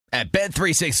At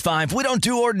Bet365, we don't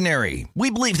do ordinary. We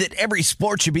believe that every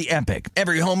sport should be epic.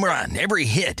 Every home run, every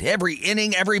hit, every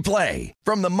inning, every play.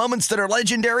 From the moments that are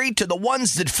legendary to the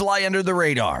ones that fly under the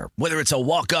radar. Whether it's a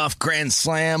walk-off grand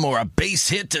slam or a base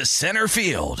hit to center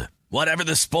field. Whatever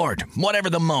the sport, whatever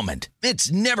the moment.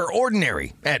 It's never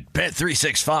ordinary at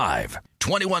Bet365.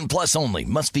 21 plus only.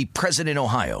 Must be present in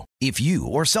Ohio. If you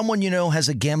or someone you know has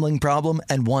a gambling problem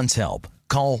and wants help,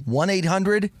 call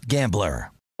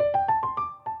 1-800-GAMBLER.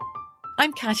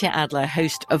 I'm Katya Adler,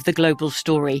 host of The Global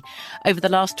Story. Over the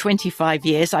last 25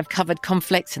 years, I've covered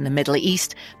conflicts in the Middle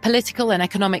East, political and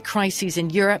economic crises in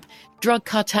Europe, drug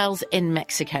cartels in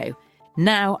Mexico.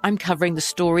 Now I'm covering the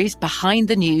stories behind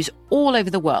the news all over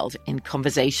the world in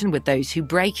conversation with those who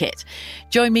break it.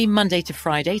 Join me Monday to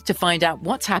Friday to find out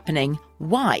what's happening,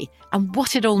 why, and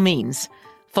what it all means.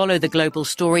 Follow The Global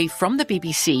Story from the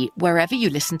BBC wherever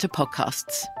you listen to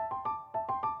podcasts.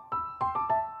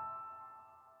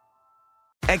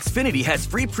 Xfinity has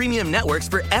free premium networks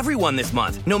for everyone this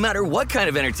month, no matter what kind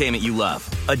of entertainment you love.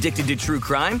 Addicted to true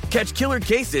crime? Catch killer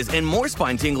cases and more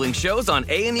spine-tingling shows on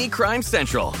A&E Crime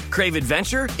Central. Crave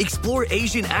adventure? Explore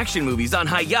Asian action movies on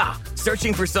Hi-YAH.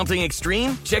 Searching for something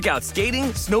extreme? Check out skating,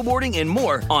 snowboarding, and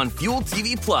more on Fuel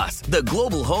TV Plus, the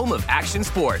global home of action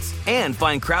sports. And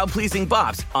find crowd-pleasing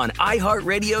bops on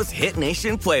iHeartRadio's Hit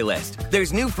Nation playlist.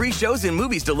 There's new free shows and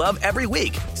movies to love every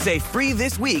week. Say free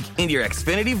this week in your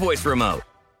Xfinity voice remote.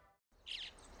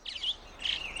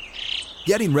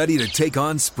 Getting ready to take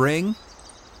on spring?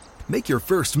 Make your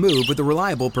first move with the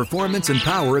reliable performance and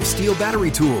power of Steel battery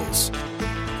tools.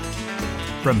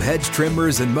 From hedge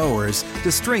trimmers and mowers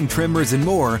to string trimmers and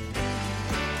more,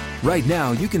 right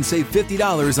now you can save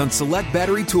 $50 on select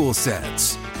battery tool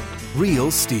sets.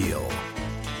 Real Steel.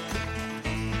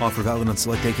 Offer valid on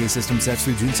select AK system sets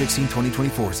through June 16,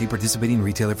 2024. See participating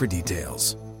retailer for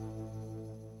details.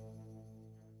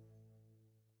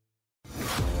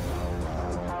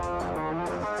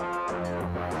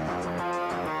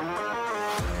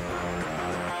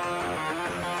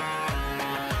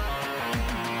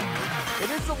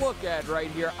 Look at right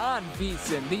here on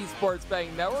VSiN, the Sports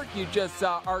Betting Network. You just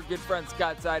saw our good friend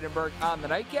Scott Seidenberg on the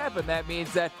nightcap, and that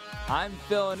means that I'm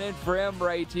filling in for him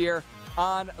right here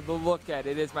on the Look At.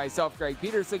 It is myself, Greg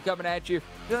Peterson, coming at you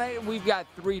tonight. We've got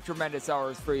 3 tremendous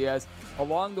hours for you. As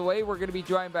along the way, we're going to be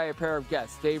joined by a pair of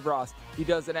guests. Dave Ross, he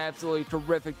does an absolutely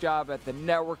terrific job at the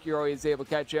network. You're always able to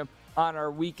catch him on our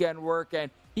weekend work,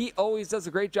 and he always does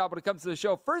a great job when it comes to the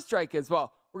show. First Strike as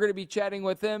well. We're going to be chatting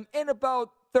with him in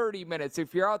about 30 minutes.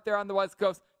 If you're out there on the West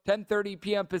Coast, 10:30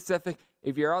 p.m. Pacific.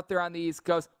 If you're out there on the East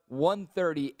Coast,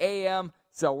 1:30 a.m.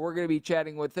 So we're going to be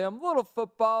chatting with him. A little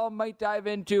football, might dive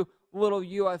into a little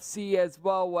UFC as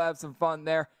well. We'll have some fun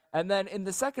there. And then in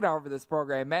the second hour of this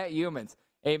program, Matt Youmans,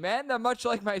 a man that, much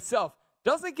like myself,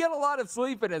 doesn't get a lot of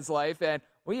sleep in his life, and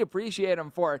we appreciate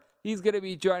him for it. He's going to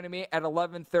be joining me at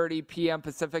 11:30 p.m.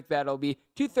 Pacific. That'll be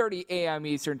 2:30 a.m.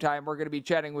 Eastern Time. We're going to be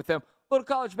chatting with him. A little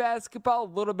college basketball,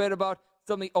 a little bit about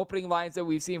some of the opening lines that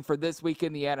we've seen for this week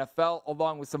in the NFL,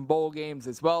 along with some bowl games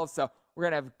as well. So we're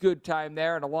going to have a good time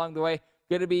there. And along the way,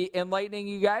 going to be enlightening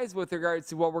you guys with regards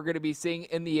to what we're going to be seeing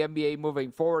in the NBA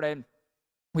moving forward. And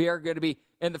we are going to be,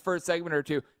 in the first segment or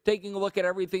two, taking a look at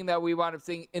everything that we wound up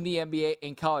seeing in the NBA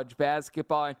and college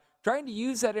basketball and trying to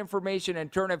use that information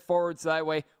and turn it forward so that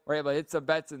way we're able to hit some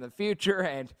bets in the future.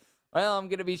 And well, I'm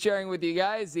going to be sharing with you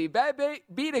guys the bad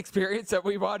beat experience that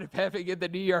we wound up having in the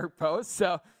New York Post.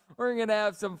 So we're going to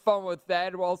have some fun with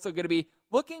that. We're also going to be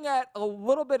looking at a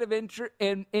little bit of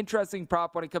an interesting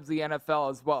prop when it comes to the NFL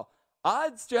as well.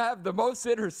 Odds to have the most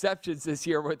interceptions this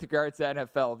year with regards to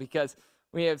NFL, because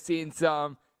we have seen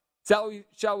some,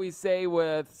 shall we say,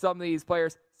 with some of these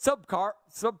players,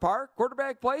 subpar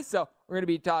quarterback play. So we're going to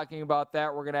be talking about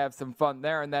that. We're going to have some fun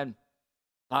there. And then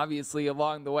obviously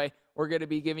along the way, we're going to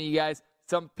be giving you guys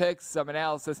some picks, some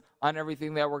analysis on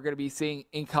everything that we're going to be seeing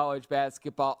in college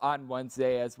basketball on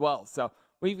Wednesday as well. So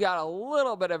we've got a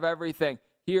little bit of everything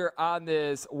here on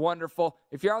this wonderful,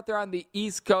 if you're out there on the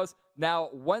East Coast, now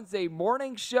Wednesday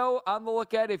morning show on the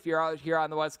Look At. If you're out here on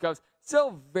the West Coast,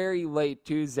 still very late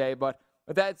Tuesday. But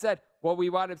with that said, what we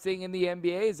wound up seeing in the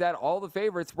NBA is that all the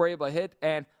favorites were able to hit.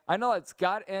 And I know that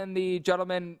Scott and the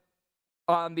gentleman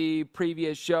on the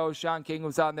previous show, Sean King,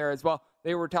 was on there as well.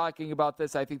 They were talking about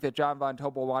this. I think that John Von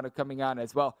Tobel wound up coming on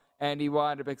as well. And he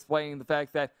wound up explaining the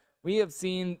fact that we have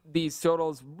seen these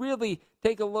totals really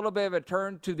take a little bit of a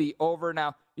turn to the over.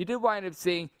 Now, you did wind up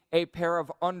seeing a pair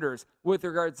of unders with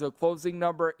regards to the closing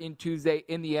number in Tuesday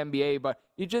in the NBA. But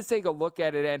you just take a look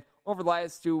at it, and over the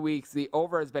last 2 weeks, the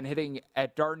over has been hitting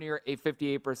at darn near a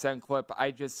 58% clip. I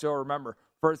just still remember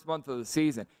first month of the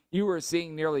season, you were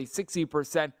seeing nearly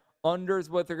 60% unders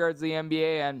with regards to the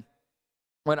NBA, and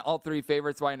when all three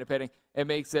favorites wind up hitting, it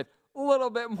makes it a little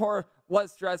bit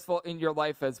less stressful in your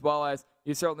life, as well as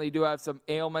you certainly do have some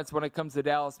ailments when it comes to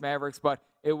Dallas Mavericks, but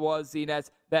it was the Nets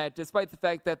that, despite the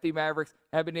fact that the Mavericks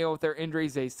have been dealing with their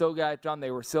injuries, they still got it done. They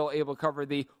were still able to cover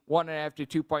the 1.5 to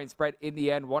 2 point spread in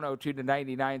the end. 102 to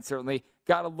 99 certainly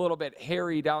got a little bit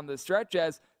hairy down the stretch,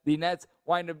 as the Nets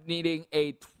wind up needing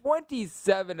a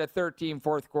 27 to 13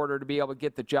 fourth quarter to be able to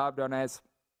get the job done. As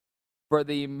for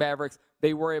the Mavericks,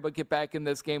 they were able to get back in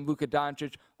this game. Luka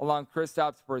Doncic along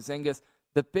Kristaps Porzingis.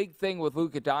 The big thing with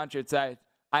Luka Doncic that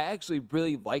I actually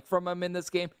really like from him in this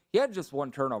game, he had just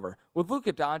one turnover. With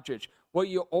Luka Doncic, what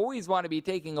you always want to be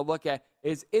taking a look at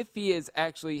is if he is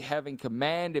actually having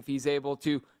command, if he's able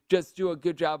to just do a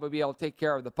good job of being able to take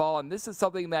care of the ball. And this is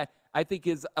something that I think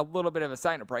is a little bit of a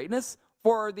sign of brightness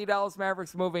for the Dallas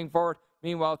Mavericks moving forward.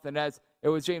 Meanwhile, with the Nets, it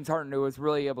was James Harden who was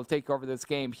really able to take over this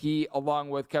game. He, along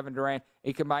with Kevin Durant,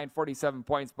 a combined 47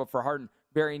 points, but for Harden,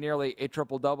 very nearly a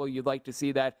triple-double. You'd like to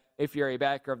see that if you're a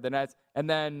backer of the Nets. And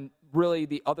then really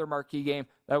the other marquee game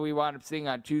that we wound up seeing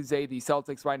on Tuesday, the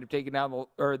Celtics wind up taking down,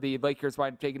 the Lakers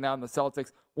wind up taking down the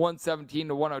Celtics 117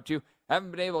 to 102.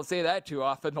 Haven't been able to say that too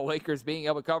often. The Lakers being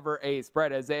able to cover a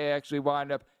spread, as they actually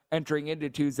wound up entering into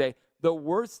Tuesday the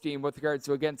worst team with regards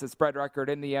to against the spread record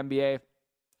in the NBA.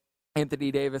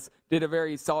 Anthony Davis did a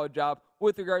very solid job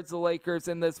with regards to the Lakers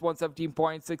in this 117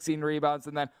 points, 16 rebounds,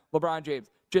 and then LeBron James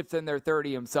chips in their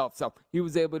 30 himself. So he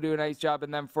was able to do a nice job.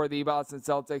 And then for the Boston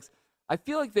Celtics, I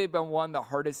feel like they've been one of the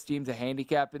hardest teams to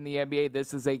handicap in the NBA.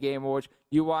 This is a game in which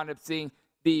you wound up seeing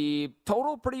the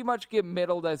total pretty much get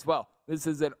middled as well. This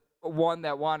is one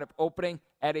that wound up opening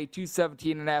at a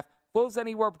 217.5, closed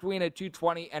anywhere between a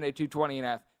 220 and a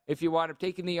 220.5. If you wind up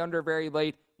taking the under very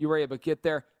late, you were able to get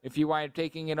there. If you wind up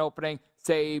taking an opening,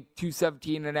 say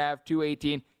 217.5,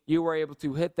 218, you were able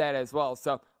to hit that as well.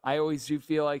 So I always do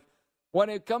feel like when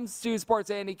it comes to sports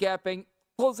handicapping,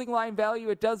 closing line value,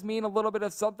 it does mean a little bit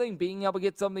of something. Being able to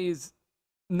get some of these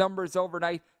numbers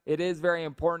overnight, it is very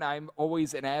important. I'm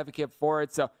always an advocate for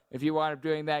it. So if you wind up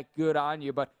doing that, good on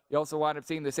you. But you also wind up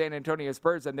seeing the San Antonio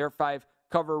Spurs and their 5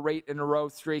 cover rate in a row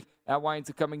streak that winds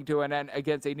up coming to an end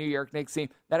against a New York Knicks team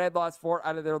that had lost 4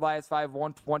 out of their last 5,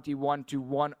 121 to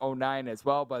 109 as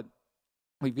well. But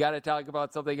we've got to talk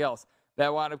about something else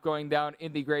that wound up going down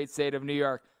in the great state of New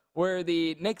York, where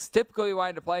the Knicks typically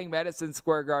wind up playing Madison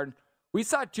Square Garden. We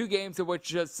saw 2 games in which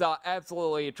just saw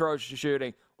absolutely atrocious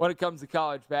shooting when it comes to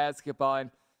college basketball.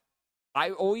 And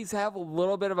I always have a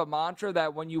little bit of a mantra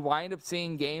that when you wind up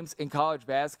seeing games in college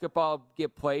basketball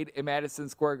get played in Madison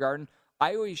Square Garden,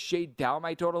 I always shade down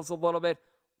my totals a little bit.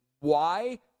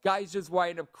 Why guys just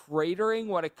wind up cratering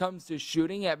when it comes to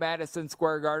shooting at Madison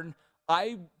Square Garden,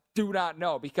 I do not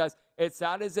know, because it's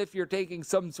not as if you're taking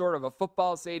some sort of a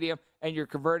football stadium and you're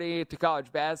converting it to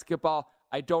college basketball.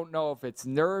 I don't know if it's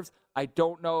nerves. I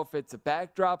don't know if it's a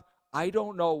backdrop. I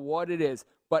don't know what it is.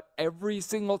 But every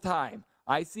single time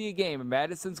I see a game in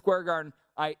Madison Square Garden,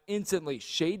 I instantly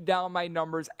shade down my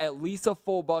numbers at least a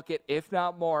full bucket, if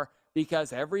not more,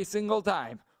 because every single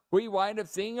time we wind up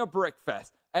seeing a brick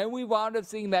fest. And we wound up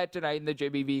seeing that tonight in the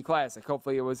JBV Classic.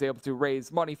 Hopefully it was able to raise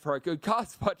money for a good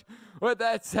cause. But with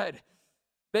that said,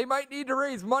 they might need to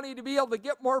raise money to be able to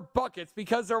get more buckets,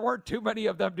 because there weren't too many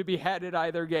of them to be had in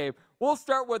either game. We'll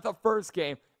start with the first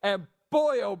game. And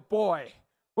boy, oh boy,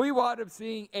 we wound up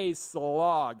seeing a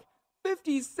slog.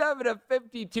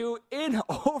 57-52 in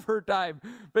overtime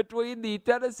between the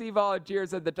Tennessee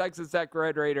Volunteers and the Texas Tech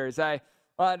Red Raiders. I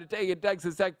wanted to take it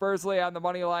Texas Tech personally on the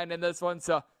money line in this one,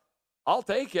 so I'll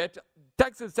take it.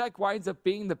 Texas Tech winds up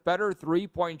being the better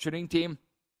three-point shooting team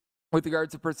with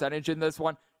regards to percentage in this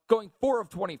one, going 4 of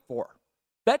 24.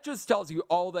 That just tells you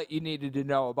all that you needed to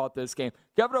know about this game.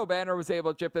 Kevin O'Banner was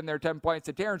able to chip in their 10 points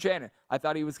to Terrence Shannon. I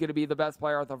thought he was going to be the best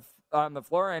player on the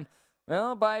floor, and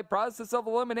well, by process of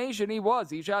elimination, he was.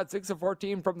 He shot 6 of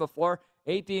 14 from the floor,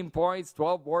 18 points,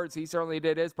 12 boards. He certainly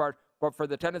did his part. But for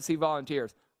the Tennessee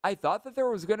Volunteers, I thought that there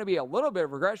was going to be a little bit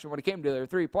of regression when it came to their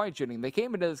three-point shooting. They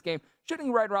came into this game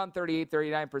shooting right around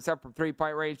 38-39% from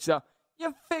three-point range. So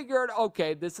you figured,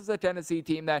 okay, this is a Tennessee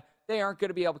team that they aren't going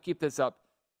to be able to keep this up.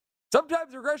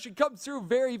 Sometimes regression comes through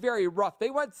very, very rough. They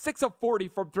went 6 of 40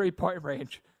 from three-point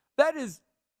range. That is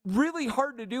really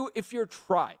hard to do if you're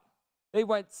trying. They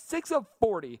went 6 of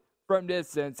 40 from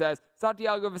distance, as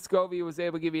Santiago Vescovi was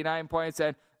able to give you 9 points.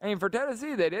 And I mean, for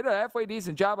Tennessee, they did a halfway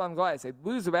decent job on glass. They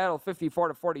lose the battle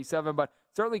 54-47, but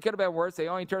certainly could have been worse. They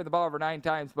only turned the ball over 9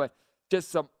 times, but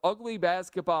just some ugly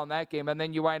basketball in that game. And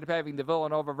then you wind up having the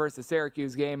Villanova versus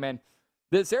Syracuse game, and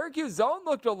The Syracuse zone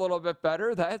looked a little bit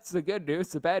better. That's the good news.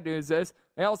 The bad news is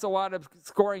they also wound up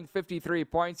scoring 53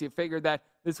 points. You figured that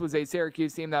this was a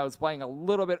Syracuse team that was playing a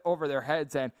little bit over their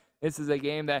heads, and this is a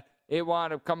game that it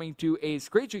wound up coming to a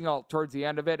screeching halt towards the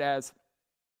end of it, as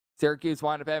Syracuse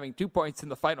wound up having 2 points in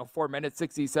the final 4 minutes,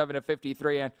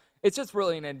 67-53, and it's just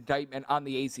really an indictment on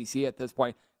the ACC at this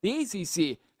point. The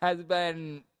ACC has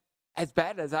been as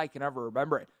bad as I can ever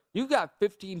remember it. You've got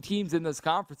 15 teams in this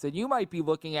conference, and you might be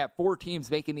looking at 4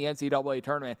 teams making the NCAA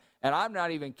tournament, and I'm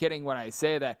not even kidding when I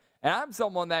say that. And I'm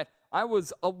someone that I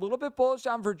was a little bit bullish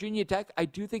on Virginia Tech. I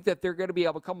do think that they're going to be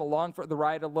able to come along for the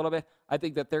ride a little bit. I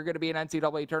think that they're going to be an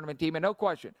NCAA tournament team, and no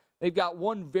question, they've got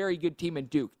one very good team in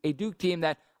Duke, a Duke team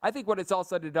that I think when it's all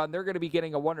said and done, they're going to be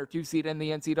getting a 1 or 2 seed in the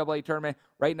NCAA tournament.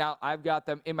 Right now, I've got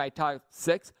them in my top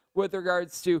 6 with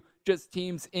regards to just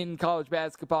teams in college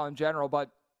basketball in general,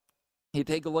 but you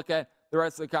take a look at the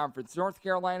rest of the conference. North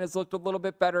Carolina's looked a little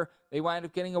bit better. They wind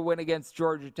up getting a win against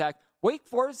Georgia Tech. Wake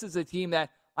Forest is a team that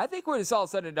I think when it's all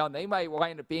said and done, they might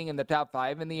wind up being in the top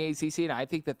 5 in the ACC, and I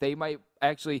think that they might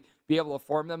actually be able to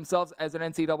form themselves as an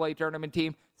NCAA tournament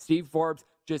team. Steve Forbes,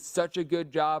 just such a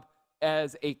good job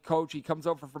as a coach. He comes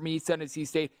over from East Tennessee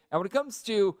State. And when it comes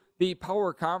to the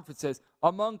power conferences,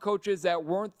 among coaches that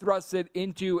weren't thrusted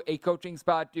into a coaching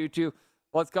spot due to,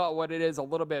 let's call it what it is, a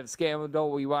little bit of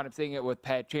scandal. We wound up seeing it with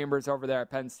Pat Chambers over there at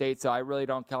Penn State, so I really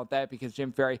don't count that because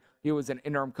Jim Ferry, he was an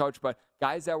interim coach. But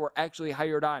guys that were actually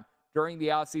hired on during the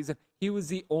offseason, he was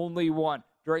the only one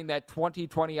during that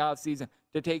 2020 offseason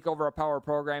to take over a power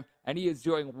program, and he is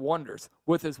doing wonders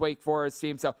with his Wake Forest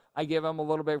team. So I give him a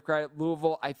little bit of credit.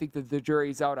 Louisville, I think that the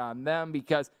jury's out on them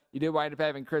because you did wind up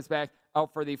having Chris Mack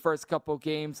out for the first couple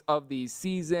games of the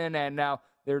season, and now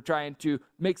they're trying to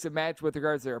mix and match with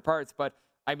regards to their parts. But,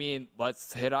 I mean,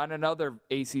 let's hit on another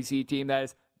ACC team that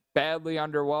is badly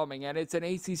underwhelming, and it's an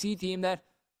ACC team that,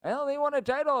 well, they won a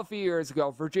title a few years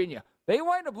ago, Virginia. They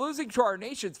wind up losing to our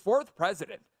nation's 4th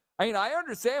president. I mean, I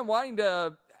understand wanting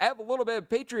to have a little bit of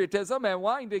patriotism and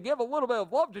wanting to give a little bit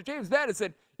of love to James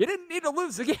Madison. You didn't need to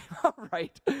lose the game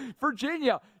outright.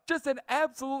 Virginia, just an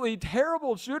absolutely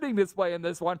terrible shooting display in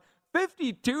this one,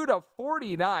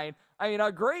 52-49. I mean,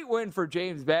 a great win for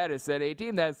James Madison, a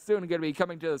team that's soon going to be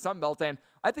coming to the Sun Belt, and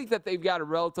I think that they've got a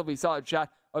relatively solid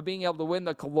shot of being able to win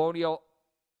the Colonial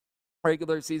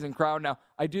regular season crown. Now,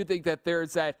 I do think that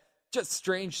there's that just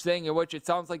strange thing in which it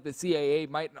sounds like the CAA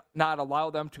might not allow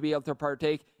them to be able to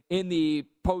partake in the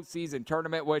postseason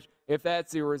tournament, which if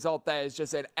that's the result, that is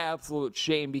just an absolute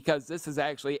shame because this is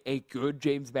actually a good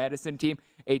James Madison team,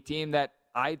 a team that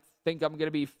I think I'm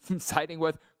going to be siding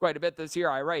with quite a bit this year.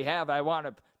 I already have. I wound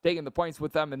up taking the points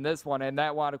with them in this one, and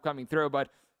that wound up coming through, but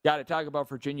got to talk about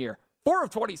Virginia. 4 of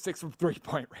 26 from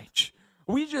three-point range.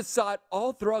 We just saw it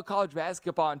all throughout college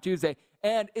basketball on Tuesday,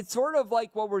 and it's sort of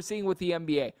like what we're seeing with the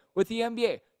NBA. With the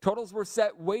NBA, totals were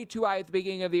set way too high at the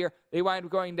beginning of the year. They wind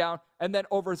up going down, and then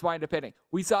overs wind up hitting.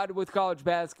 We saw it with college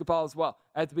basketball as well.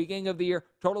 At the beginning of the year,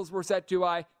 totals were set too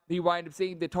high. You wind up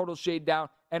seeing the totals shade down.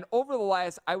 And over the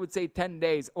last, I would say, 10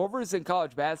 days, overs in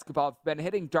college basketball have been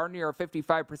hitting darn near a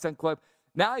 55% clip.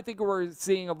 Now I think we're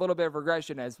seeing a little bit of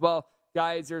regression as well.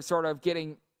 Guys are sort of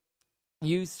getting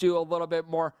used to a little bit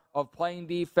more of playing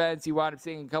defense. You wind up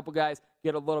seeing a couple guys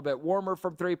get a little bit warmer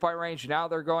from three-point range. Now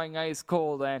they're going ice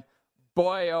cold, and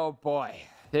boy, oh boy,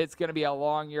 it's going to be a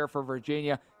long year for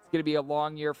Virginia. It's going to be a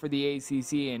long year for the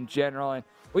ACC in general, and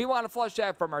we want to flush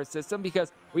that from our system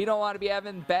because we don't want to be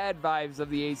having bad vibes of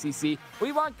the ACC.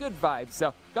 We want good vibes.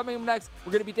 So coming up next,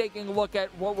 we're going to be taking a look at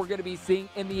what we're going to be seeing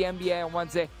in the NBA on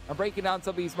Wednesday and breaking down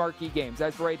some of these marquee games.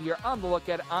 That's right here on The Look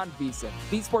At on VSiN,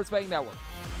 the Sports Betting Network.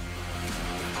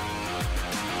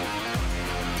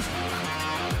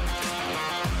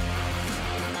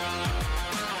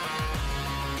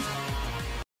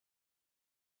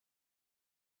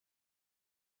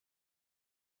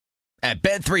 At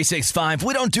Bet365,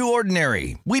 we don't do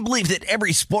ordinary. We believe that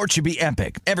every sport should be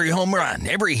epic. Every home run,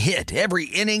 every hit, every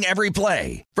inning, every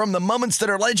play. From the moments that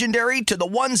are legendary to the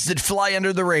ones that fly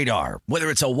under the radar. Whether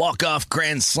it's a walk-off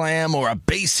grand slam or a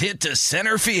base hit to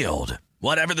center field.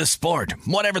 Whatever the sport,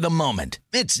 whatever the moment.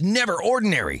 It's never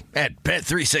ordinary at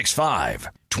Bet365.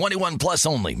 21 plus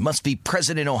only. Must be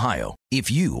present in Ohio. If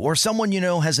you or someone you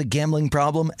know has a gambling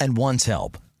problem and wants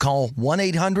help, call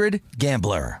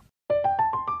 1-800-GAMBLER.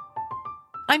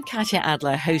 I'm Katya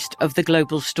Adler, host of The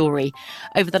Global Story.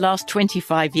 Over the last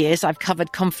 25 years, I've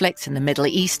covered conflicts in the Middle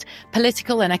East,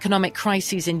 political and economic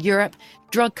crises in Europe,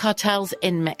 drug cartels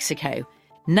in Mexico.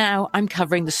 Now I'm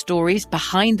covering the stories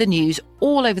behind the news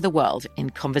all over the world in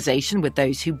conversation with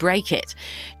those who break it.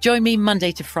 Join me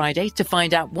Monday to Friday to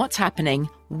find out what's happening,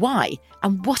 why,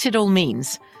 and what it all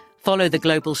means. Follow The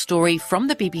Global Story from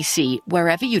the BBC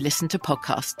wherever you listen to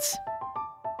podcasts.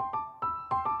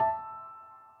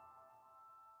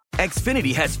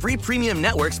 Xfinity has free premium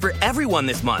networks for everyone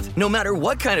this month, no matter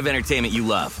what kind of entertainment you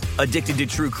love. Addicted to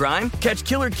true crime? Catch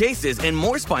killer cases and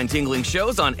more spine-tingling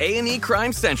shows on A&E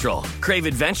Crime Central. Crave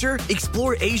adventure?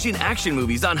 Explore Asian action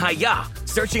movies on Hi-YAH.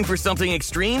 Searching for something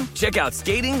extreme? Check out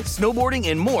skating, snowboarding,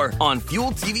 and more on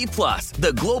Fuel TV Plus,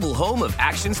 the global home of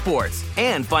action sports.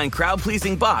 And find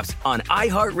crowd-pleasing bops on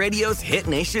iHeartRadio's Hit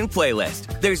Nation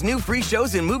playlist. There's new free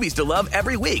shows and movies to love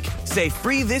every week. Say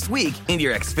free this week in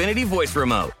your Xfinity voice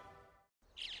remote.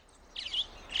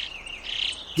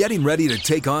 Getting ready to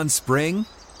take on spring?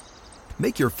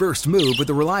 Make your first move with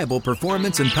the reliable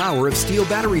performance and power of Steel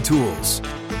battery tools.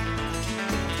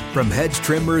 From hedge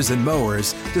trimmers and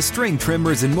mowers to string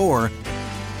trimmers and more,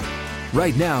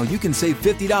 right now you can save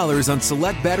 $50 on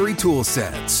select battery tool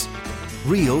sets.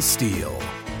 Real Steel.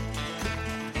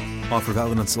 Offer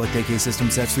valid on select AK system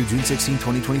sets through June 16,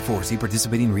 2024. See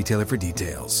participating retailer for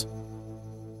details.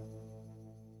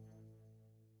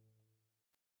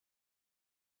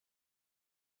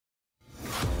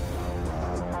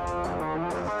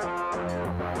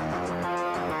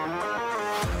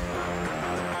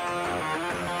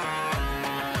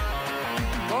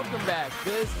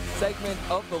 This segment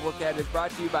of The Look At is brought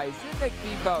to you by Zyn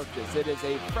Nicotine Pouches. It is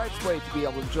a fresh way to be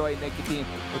able to enjoy nicotine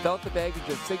without the baggage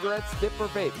of cigarettes, dip, or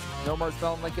vape. No more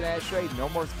smelling like an ashtray, no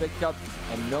more spit cups,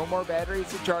 and no more batteries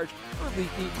to charge or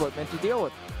leaky equipment to deal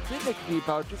with. Zyn Nicotine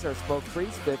Pouches are smoke-free,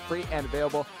 spit-free, and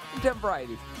available in 10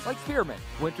 varieties like spearmint,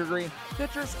 wintergreen,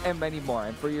 citrus, and many more.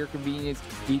 And for your convenience,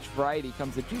 each variety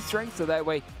comes in 2 strengths, so that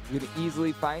way you can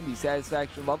easily find the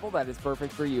satisfaction level that is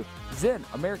perfect for you. Zyn,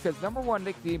 America's #1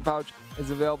 nicotine pouch, is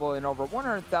available in over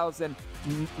 100,000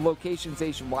 locations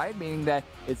nationwide, meaning that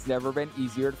it's never been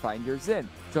easier to find your Zyn.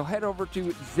 So head over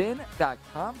to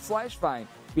zyn.com/find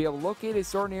to be able to locate a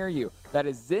store near you. That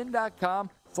is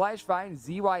zyn.com/find,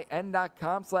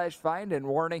 zyn.com/find. And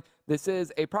warning, this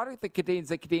is a product that contains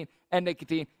nicotine, and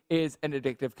nicotine is an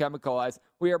addictive chemical. As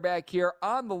we are back here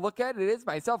on The Look At, it is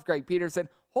myself, Greg Peterson,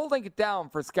 holding it down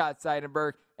for Scott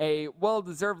Seidenberg. A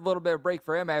well-deserved little bit of break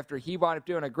for him after he wound up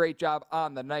doing a great job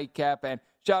on the nightcap. And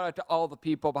shout out to all the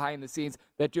people behind the scenes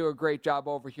that do a great job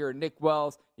over here. Nick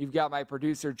Wells, you've got my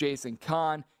producer, Jason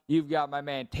Kahn. You've got my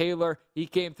man, Taylor. He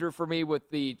came through for me with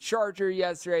the charger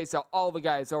yesterday. So all the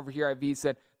guys over here at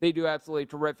VSiN, they do absolutely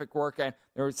terrific work. And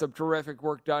there was some terrific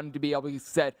work done to be able to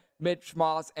set Mitch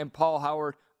Moss and Paul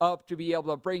Howard up to be able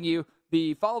to bring you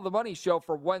the Follow the Money show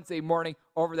for Wednesday morning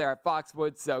over there at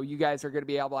Foxwoods. So you guys are going to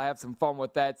be able to have some fun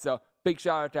with that. So big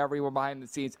shout out to everyone behind the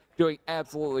scenes doing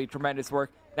absolutely tremendous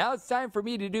work. Now it's time for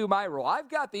me to do my role. I've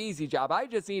got the easy job. I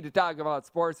just need to talk about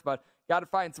sports, but got to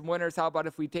find some winners. How about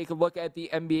if we take a look at the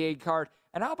NBA card?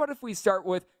 And how about if we start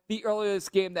with the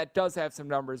earliest game that does have some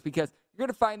numbers? Because you're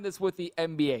going to find this with the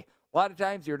NBA. A lot of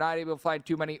times you're not able to find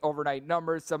too many overnight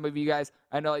numbers. Some of you guys,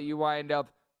 I know you wind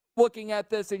up looking at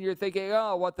this and you're thinking,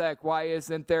 oh, what the heck? Why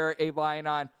isn't there a line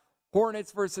on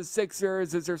Hornets versus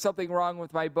Sixers? Is there something wrong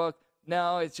with my book?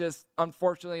 No, it's just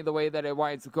unfortunately the way that it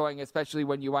winds up going, especially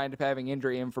when you wind up having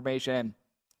injury information.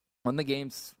 On the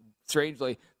games,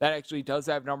 strangely, that actually does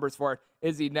have numbers for it,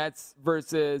 is the Nets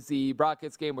versus the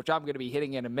Rockets game, which I'm going to be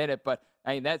hitting in a minute. But,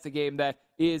 I mean, that's a game that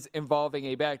is involving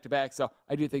a back-to-back, so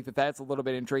I do think that that's a little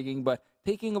bit intriguing. But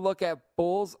taking a look at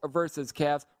Bulls versus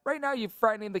Cavs, right now you're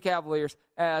finding the Cavaliers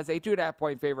as a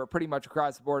 2.5-point favorite pretty much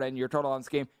across the board, and your total on this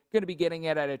game going to be getting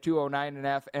it at a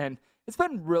 209.5. And it's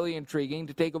been really intriguing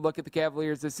to take a look at the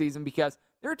Cavaliers this season because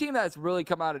they're a team that's really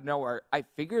come out of nowhere. I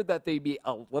figured that they'd be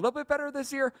a little bit better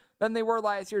this year than they were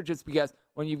last year, just because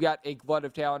when you've got a glut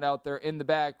of talent out there in the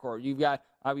backcourt, you've got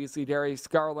obviously Darius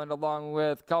Garland along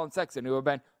with Colin Sexton, who have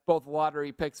been both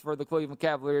lottery picks for the Cleveland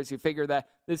Cavaliers. You figure that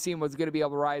this team was going to be able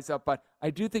to rise up, but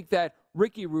I do think that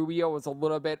Ricky Rubio was a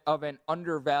little bit of an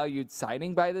undervalued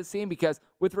signing by this team because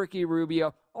with Ricky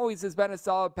Rubio, always has been a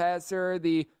solid passer.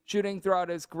 The shooting throughout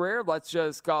his career, let's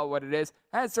just call it what it is,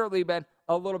 has certainly been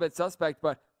a little bit suspect,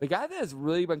 but the guy that has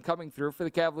really been coming through for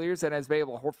the Cavaliers and has been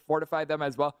able to fortify them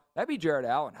as well, that'd be Jared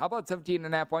Allen. How about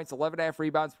 17.5 points, 11.5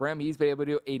 rebounds for him? He's been able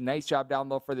to do a nice job down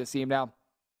low for this team now.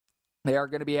 They are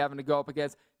going to be having to go up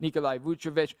against Nikola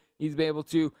Vucevic. He's been able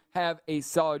to have a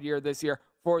solid year this year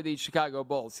for the Chicago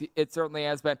Bulls. It certainly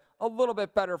has been a little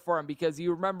bit better for him because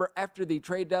you remember after the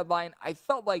trade deadline, I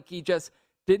felt like he just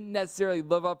didn't necessarily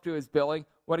live up to his billing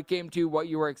when it came to what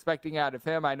you were expecting out of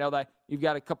him. I know that you've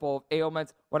got a couple of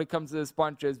ailments when it comes to this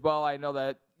bunch as well. I know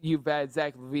that you've had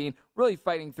Zach LaVine really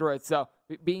fighting through it. So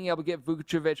being able to get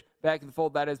Vucevic back in the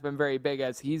fold, that has been very big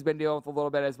as he's been dealing with a little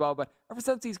bit as well. But ever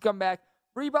since he's come back,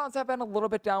 rebounds have been a little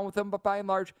bit down with him, but by and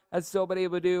large has still been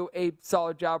able to do a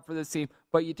solid job for this team.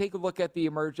 But you take a look at the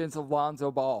emergence of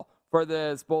Lonzo Ball for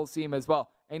this Bulls team as well,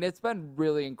 and it's been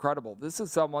really incredible. This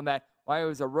is someone that, while he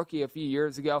was a rookie a few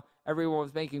years ago, everyone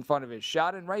was making fun of his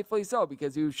shot, and rightfully so,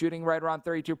 because he was shooting right around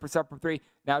 32% from three,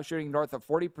 now shooting north of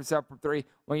 40% from three.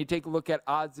 When you take a look at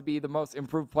odds to be the most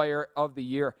improved player of the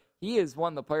year, he is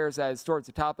one of the players that is towards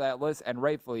the top of that list, and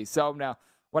rightfully so. Now,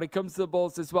 when it comes to the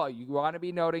Bulls as well, you want to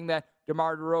be noting that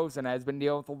DeMar DeRozan has been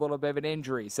dealing with a little bit of an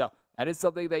injury. So that is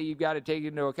something that you've got to take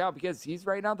into account, because he's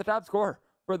right now the top scorer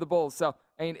for the Bulls. So,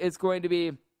 I mean, it's going to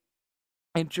be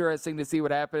interesting to see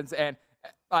what happens, and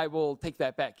I will take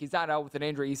that back. He's not out with an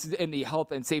injury. He's in the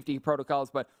health and safety protocols,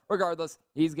 but regardless,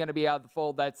 he's going to be out of the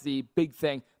fold. That's the big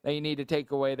thing that you need to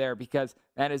take away there, because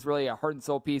that is really a heart and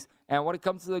soul piece. And when it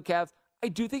comes to the Cavs, I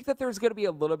do think that there's going to be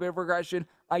a little bit of regression.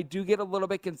 I do get a little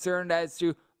bit concerned as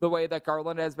to the way that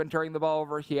Garland has been turning the ball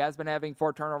over. He has been having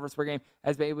 4 turnovers per game,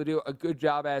 has been able to do a good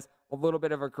job as a little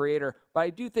bit of a creator. But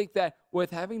I do think that with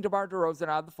having DeMar DeRozan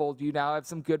out of the fold, you now have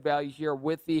some good value here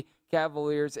with the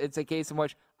Cavaliers. It's a case in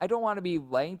which I don't want to be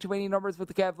laying too many numbers with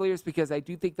the Cavaliers, because I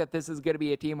do think that this is going to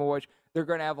be a team in which they're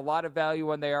going to have a lot of value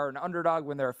when they are an underdog.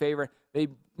 When they're a favorite, they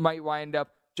might wind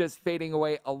up just fading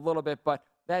away a little bit. But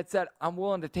that said, I'm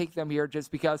willing to take them here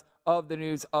just because of the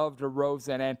news of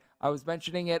DeRozan. And I was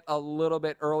mentioning it a little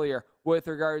bit earlier with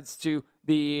regards to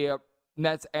the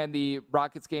Nets and the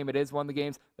Rockets game. It is one of the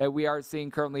games that we are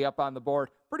seeing currently up on the board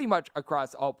pretty much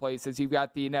across all places. You've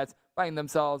got the Nets finding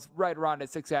themselves right around a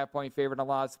 6.5-point favorite in a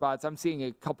lot of spots. I'm seeing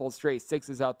a couple straight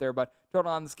 6s out there, but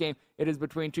total on this game, it is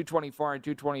between 224 and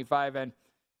 225. And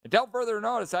until further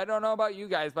notice, I don't know about you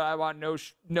guys, but I want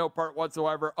no part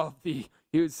whatsoever of the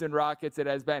Houston Rockets. It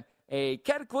has been a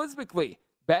cataclysmically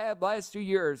bad last 2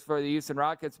 years for the Houston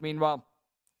Rockets. Meanwhile,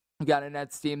 we got a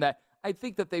Nets team that I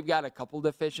think that they've got a couple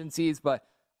deficiencies, but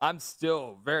I'm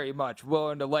still very much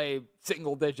willing to lay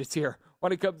single digits here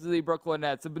when it comes to the Brooklyn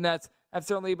Nets. The Nets have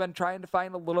certainly been trying to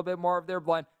find a little bit more of their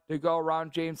blend to go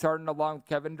around James Harden along with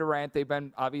Kevin Durant. They've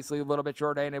been obviously a little bit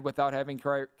short-handed without having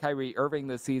Kyrie Irving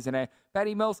this season. And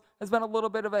Patty Mills has been a little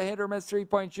bit of a hit-or-miss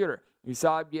three-point shooter. You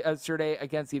saw it yesterday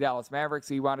against the Dallas Mavericks.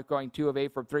 He wound up going 2 of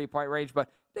 8 from three-point range, but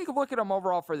take a look at him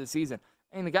overall for the season.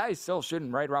 I mean, the guy is still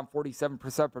shooting right around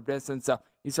 47% from distance, so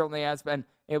he certainly has been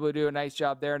able to do a nice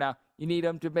job there. Now, you need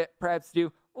him to perhaps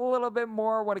do a little bit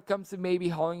more when it comes to maybe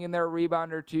hauling in their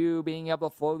rebound or two, being able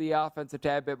to flow the offense a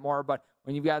tad bit more. But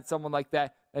when you've got someone like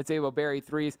that that's able to bury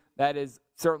threes, that is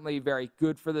certainly very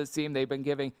good for this team. They've been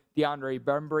giving DeAndre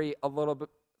Bembry a little bit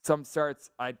some starts.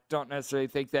 I don't necessarily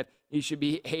think that he should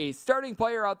be a starting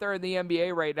player out there in the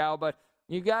NBA right now, but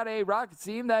you've got a Rockets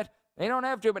team that they don't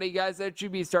have too many guys that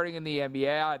should be starting in the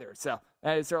NBA either. So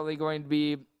that is certainly going to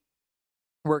be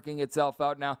working itself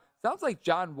out now. Sounds like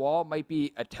John Wall might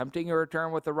be attempting a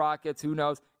return with the Rockets. Who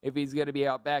knows if he's going to be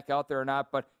back out there or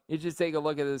not. But you just take a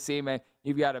look at this team, and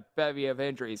you've got a bevy of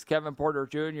injuries. Kevin Porter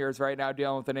Jr. is right now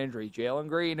dealing with an injury. Jalen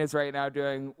Green is right now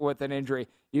dealing with an injury.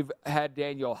 You've had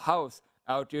Daniel House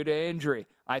out due to injury.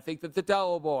 I think that the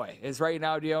Dello boy is right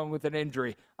now dealing with an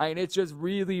injury. I mean, it's just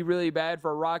really, really bad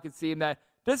for a Rockets team that,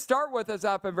 to start with, has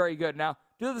not been very good. Now,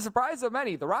 to the surprise of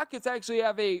many, the Rockets actually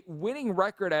have a winning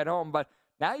record at home, but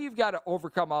now you've got to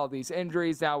overcome all these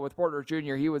injuries. Now with Porter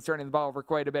Jr., he was turning the ball over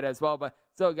quite a bit as well, but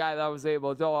still a guy that was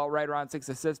able to dole out right around 6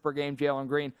 assists per game. Jalen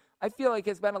Green, I feel like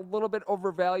has been a little bit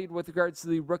overvalued with regards to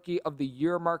the Rookie of the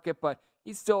Year market, but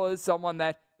he still is someone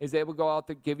that is able to go out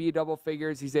to give you double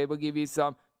figures. He's able to give you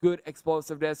some good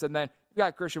explosiveness. And then you've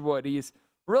got Christian Wood. He's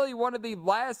really one of the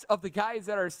last of the guys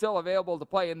that are still available to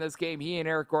play in this game. He and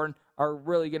Eric Gordon are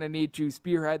really going to need to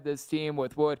spearhead this team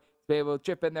with Wood. Be able to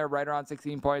chip in there right around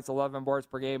 16 points, 11 boards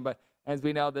per game. But as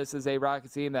we know, this is a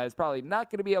Rockets team that is probably not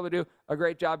going to be able to do a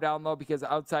great job down low, because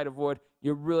outside of Wood,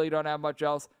 you really don't have much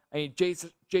else. I mean,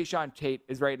 Jayshawn Tate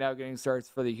is right now getting starts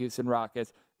for the Houston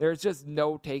Rockets. There's just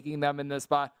no taking them in this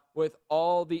spot with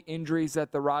all the injuries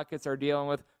that the Rockets are dealing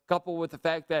with, coupled with the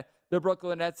fact that the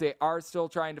Brooklyn Nets, they are still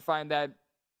trying to find that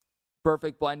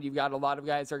perfect blend. You've got a lot of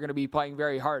guys that are going to be playing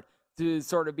very hard to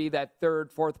sort of be that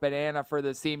third, fourth banana for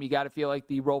this team. You got to feel like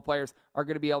the role players are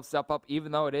going to be able to step up,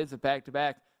 even though it is a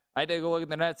back-to-back. I take a look at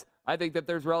the Nets. I think that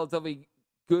there's relatively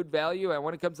good value. And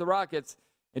when it comes to Rockets,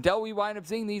 until we wind up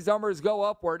seeing these numbers go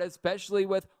upward, especially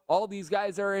with all these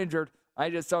guys that are injured, I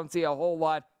just don't see a whole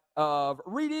lot of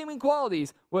redeeming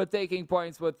qualities with taking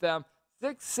points with them.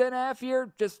 6.5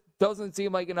 here just doesn't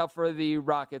seem like enough for the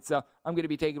Rockets. So I'm going to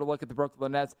be taking a look at the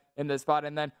Brooklyn Nets in this spot.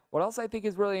 And then what else I think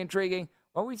is really intriguing,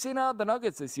 well, we've seen out of the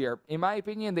Nuggets this year. In my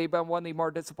opinion, they've been one of the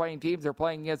more disappointing teams. They're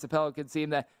playing against the Pelicans team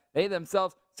that they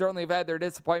themselves certainly have had their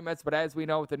disappointments, but as we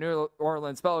know with the New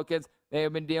Orleans Pelicans, they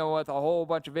have been dealing with a whole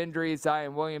bunch of injuries.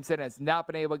 Zion Williamson has not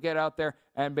been able to get out there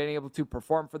and been able to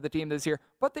perform for the team this year,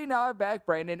 but they now have back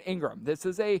Brandon Ingram. This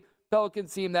is a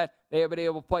Pelicans team that they have been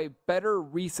able to play better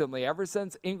recently. Ever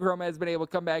since Ingram has been able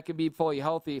to come back and be fully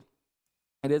healthy,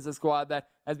 it is a squad that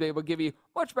has been able to give you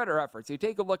much better efforts. You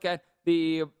take a look at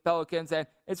the Pelicans, and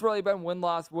it's really been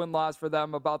win-loss for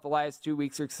them about the last 2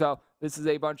 weeks or so. This is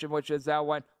a bunch in which has now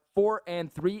went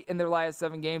 4-3 in their last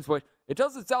 7 games, which it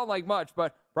doesn't sound like much,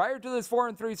 but prior to this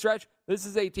 4-3 stretch, this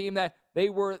is a team that they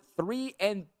were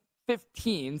 3-15,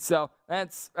 so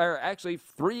that's, or actually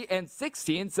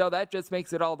 3-16, so that just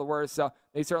makes it all the worse. So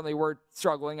they certainly were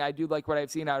struggling. I do like what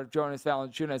I've seen out of Jonas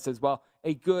Valanciunas as well.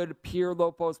 A good pure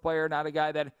low post player, not a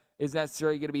guy that is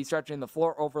necessarily going to be stretching the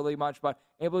floor overly much, but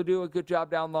able to do a good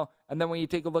job down low. And then when you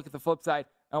take a look at the flip side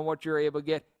on what you're able to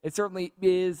get, it certainly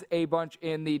is a bunch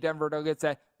in the Denver Nuggets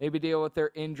that maybe deal with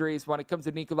their injuries. When it comes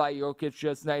to Nikola Jokic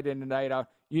just night in and night out,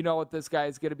 you know what this guy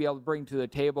is going to be able to bring to the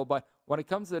table. But when it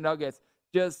comes to the Nuggets,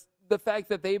 just the fact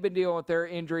that they've been dealing with their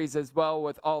injuries as well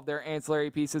with all of their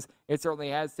ancillary pieces, it certainly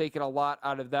has taken a lot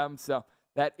out of them. So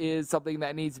that is something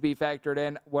that needs to be factored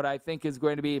in. What I think is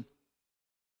going to be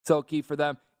so key for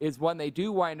them is when they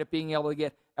do wind up being able to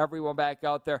get everyone back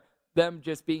out there, them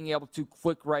just being able to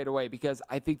click right away, because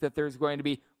I think that there's going to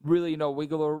be really no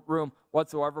wiggle room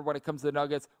whatsoever when it comes to the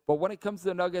Nuggets. But when it comes to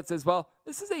the Nuggets as well,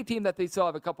 this is a team that they still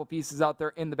have a couple pieces out there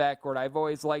in the backcourt. I've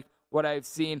always liked what I've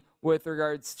seen with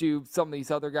regards to some of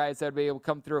these other guys that have been able to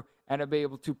come through and have been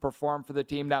able to perform for the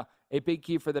team. Now, a big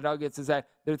key for the Nuggets is that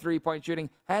their three-point shooting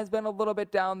has been a little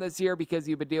bit down this year because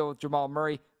you've been dealing with Jamal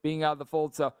Murray being out of the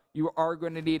fold. So you are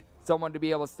going to need someone to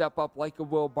be able to step up like a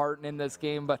Will Barton in this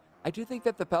game. But I do think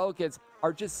that the Pelicans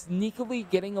are just sneakily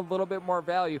getting a little bit more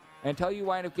value. And until you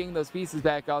wind up getting those pieces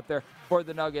back out there for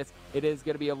the Nuggets, it is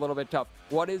going to be a little bit tough.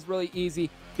 What is really easy,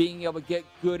 being able to get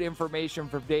good information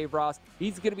from Dave Ross.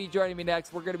 He's going to be joining me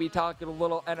next. We're going to be talking a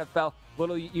little NFL,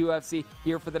 little UFC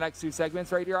here for the next 2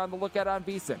 segments right here on The Lookout on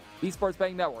VSiN, the Sports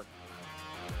Betting Network.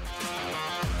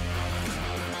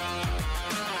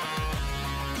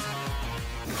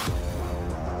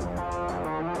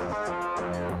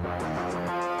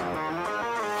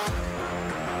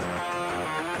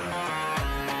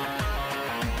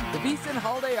 VSiN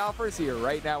holiday offers here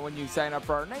right now. When you sign up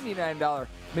for our $99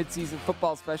 midseason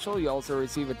football special, you also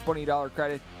receive a $20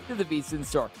 credit to the VSiN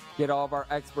store. Get all of our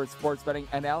expert sports betting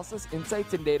analysis,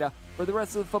 insights, and data for the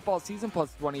rest of the football season,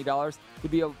 plus $20 to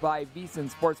be able to buy VSiN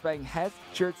sports betting hats,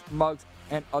 shirts, mugs,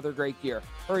 and other great gear.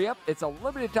 Hurry up, it's a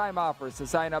limited time offer, so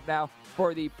sign up now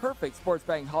for the perfect sports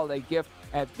betting holiday gift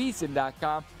at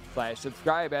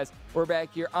VSiN.com/subscribe. As we're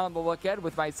back here on The Lookout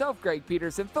with myself, Greg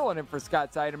Peterson, filling in for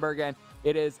Scott Seidenberg, and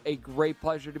it is a great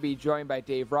pleasure to be joined by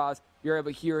Dave Ross. You're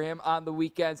able to hear him on the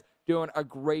weekends doing a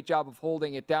great job of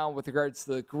holding it down with regards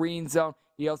to the green zone.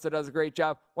 He also does a great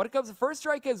job when it comes to First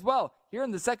Strike as well. Here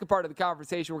in the second part of the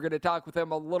conversation, we're going to talk with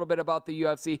him a little bit about the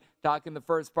UFC, talk in the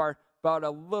first part about a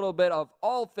little bit of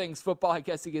all things football, I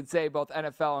guess you could say, both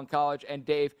NFL and college. And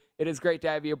Dave, it is great to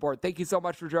have you aboard. Thank you so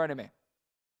much for joining me.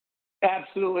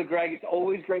 Absolutely, Greg. It's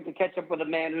always great to catch up with a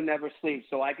man who never sleeps,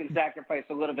 so I can sacrifice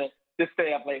a little bit to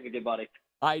stay up late with you, buddy.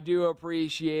 I do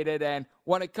appreciate it. And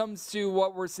when it comes to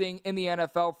what we're seeing in the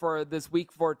NFL for this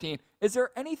Week 14, is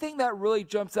there anything that really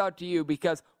jumps out to you?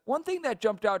 Because one thing that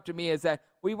jumped out to me is that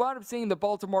we wound up seeing the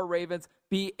Baltimore Ravens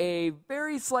be a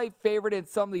very slight favorite in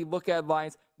some of the look-ahead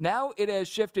lines. Now it has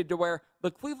shifted to where the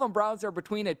Cleveland Browns are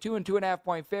between a 2 and 2.5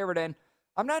 point favorite. And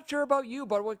I'm not sure about you,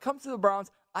 but when it comes to the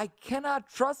Browns, I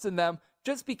cannot trust in them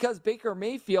just because Baker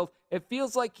Mayfield, it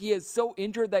feels like he is so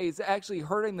injured that he's actually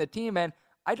hurting the team. And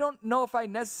I don't know if I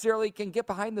necessarily can get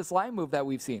behind this line move that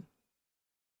we've seen.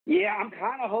 Yeah, I'm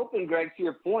kind of hoping, Greg, to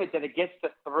your point, that it gets to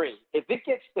 3. If it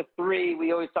gets to 3,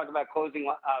 we always talk about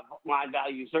closing line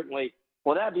value, certainly.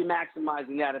 Well, that would be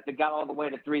maximizing that. If it got all the way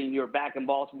to 3 and you were back in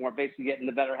Baltimore, basically getting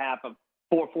the better half of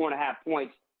 4.5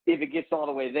 points, if it gets all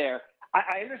the way there.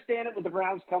 I understand it with the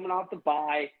Browns coming off the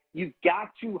bye. You've got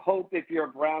to hope, if you're a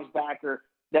Browns backer,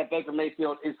 that Baker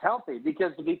Mayfield is healthy.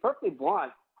 Because to be perfectly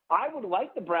blunt, I would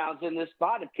like the Browns in this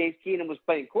spot if Case Keenum was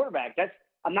playing quarterback.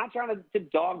 I'm not trying to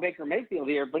dog Baker Mayfield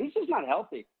here, but he's just not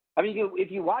healthy. I mean, if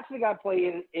you watch the guy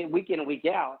play in week and week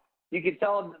out, you can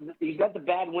tell he's got the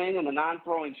bad wing and the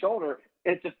non-throwing shoulder,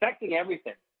 and it's affecting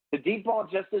everything. The deep ball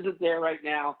just isn't there right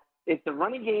now. If the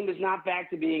running game is not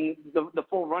back to being the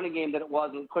full running game that it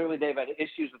was, and clearly they've had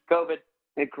issues with COVID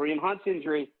and Kareem Hunt's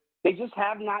injury, they just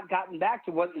have not gotten back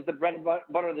to what is the bread and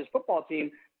butter of this football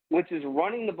team, which is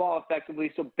running the ball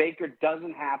effectively so Baker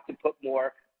doesn't have to put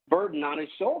more burden on his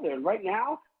shoulder. And right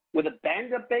now, with a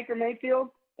banged-up Baker Mayfield,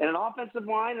 and an offensive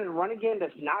line and a running game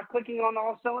that's not clicking on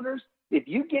all cylinders, if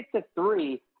you get to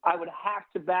 3, I would have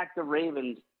to back the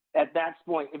Ravens at that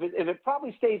point. If it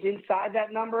probably stays inside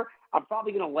that number, I'm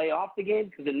probably going to lay off the game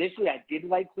because initially I did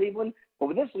like Cleveland. But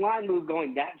with this line move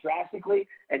going that drastically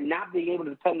and not being able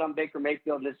to depend on Baker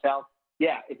Mayfield in this health,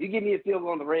 yeah, if you give me a field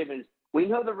goal on the Ravens, we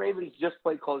know the Ravens just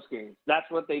play close games. That's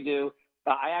what they do.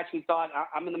 I actually thought,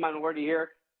 I'm in the minority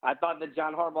here, I thought that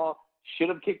John Harbaugh should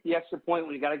have kicked the extra point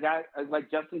when you got a guy like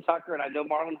Justin Tucker, and I know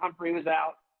Marlon Humphrey was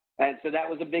out, and so that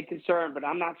was a big concern. But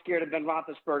I'm not scared of Ben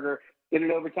Roethlisberger in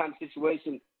an overtime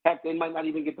situation. Heck, they might not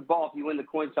even get the ball if you win the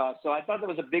coin toss. So I thought that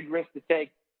was a big risk to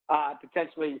take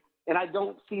potentially, and I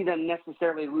don't see them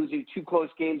necessarily losing 2 close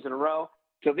games in a row.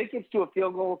 So if it gets to a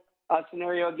field goal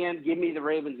scenario again, give me the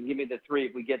Ravens and give me the 3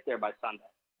 if we get there by Sunday.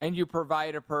 And you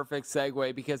provide a perfect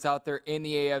segue because out there in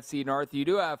the AFC North, you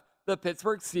do have the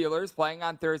Pittsburgh Steelers playing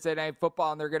on Thursday Night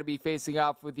Football, and they're going to be facing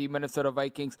off with the Minnesota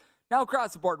Vikings. Now,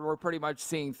 across the board, we're pretty much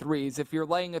seeing 3s. If you're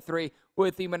laying a 3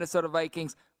 with the Minnesota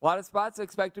Vikings, a lot of spots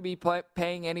expect to be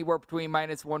paying anywhere between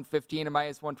minus 115 and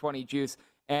minus 120 juice.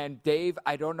 And, Dave,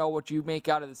 I don't know what you make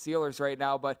out of the Steelers right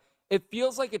now, but it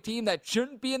feels like a team that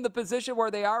shouldn't be in the position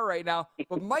where they are right now.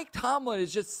 But Mike Tomlin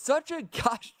is just such a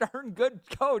gosh darn good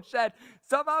coach that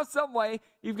somehow, some way,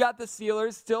 you've got the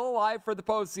Steelers still alive for the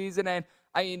postseason. And,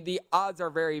 I mean, the odds are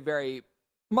very, very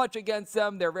much against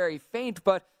them. They're very faint,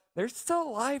 but they're still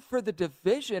alive for the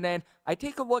division. And I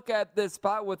take a look at this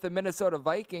spot with the Minnesota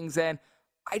Vikings, and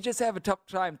I just have a tough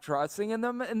time trusting in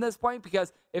them in this point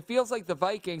because it feels like the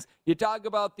Vikings, you talk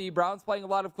about the Browns playing a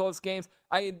lot of close games.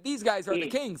 I mean, these guys are the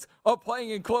kings of playing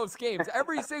in close games.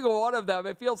 Every single one of them,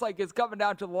 it feels like it's coming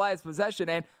down to the last possession.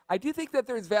 And I do think that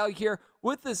there's value here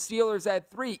with the Steelers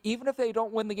at 3. Even if they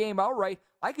don't win the game outright,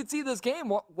 I could see this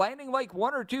game landing like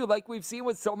 1 or 2 like we've seen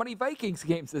with so many Vikings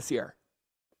games this year.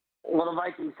 Well, the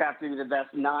Vikings have to be the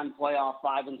best non-playoff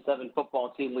 5-7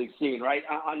 football team we've seen, right?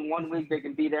 On one week, they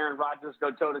can beat Aaron Rodgers, go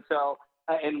toe-to-toe,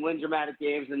 and win dramatic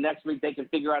games. And next week, they can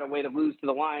figure out a way to lose to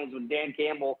the Lions when Dan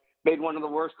Campbell made one of the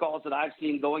worst calls that I've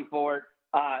seen going for it.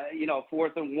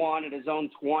 4th and 1 at his own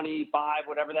 25,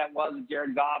 whatever that was, with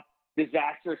Jared Goff.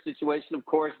 Disaster situation, of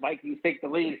course. Vikings take the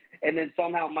lead. And then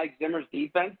somehow Mike Zimmer's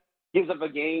defense gives up a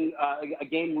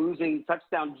game-losing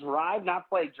touchdown drive, not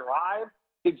play drive,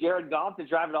 to Jared Goff to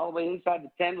drive it all the way inside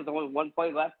the 10 with only 1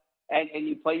 play left, and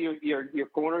you play your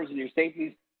corners and your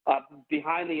safeties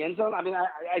behind the end zone. I mean,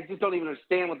 I just don't even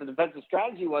understand what the defensive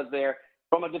strategy was there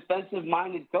from a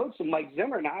defensive-minded coach and Mike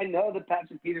Zimmer. Now, I know that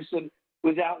Patrick Peterson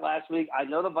was out last week. I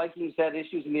know the Vikings had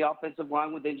issues in the offensive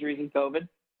line with injuries and COVID,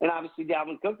 and obviously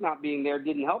Dalvin Cook not being there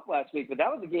didn't help last week, but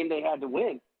that was a game they had to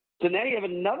win. So now you have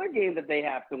another game that they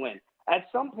have to win. At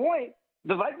some point,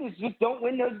 the Vikings just don't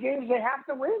win those games they have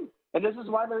to win. And this is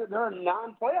why they're a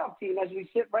non-playoff team as we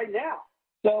sit right now.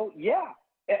 So, yeah,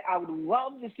 I would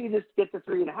love to see this get to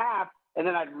 3.5, and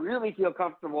then I'd really feel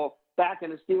comfortable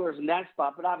backing the Steelers in that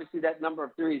spot. But obviously that number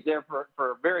of 3 is there for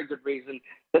a very good reason.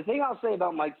 The thing I'll say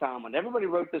about Mike Tomlin, everybody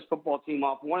wrote this football team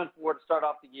off 1-4 to start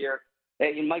off the year.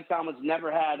 And Mike Tomlin's never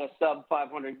had a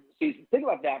sub-500 season. Think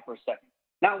about that for a second.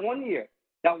 Not 1 year.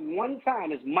 Not one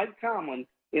time has Mike Tomlin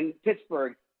in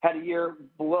Pittsburgh had a year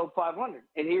below 500.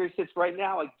 And here he sits right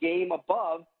now, a game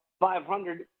above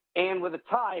 500 and with a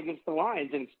tie against the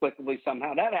Lions inexplicably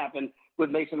somehow. That happened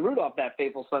with Mason Rudolph that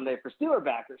fateful Sunday for Steeler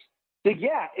backers. So,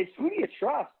 yeah, it's really a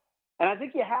trust. And I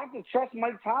think you have to trust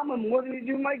Mike Tomlin more than you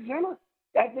do Mike Zimmer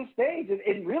at this stage.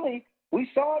 And really,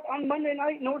 we saw it on Monday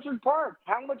night in Orchard Park,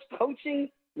 how much coaching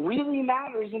really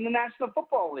matters in the National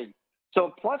Football League.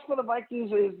 So plus for the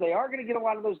Vikings is they are going to get a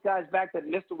lot of those guys back that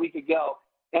missed a week ago,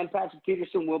 and Patrick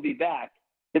Peterson will be back.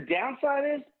 The downside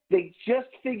is they just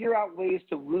figure out ways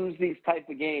to lose these type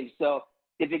of games. So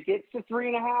if it gets to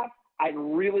 3.5, I'd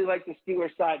really like the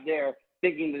Steelers side there,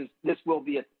 thinking this will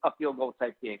be a field goal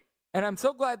type game. And I'm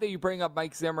so glad that you bring up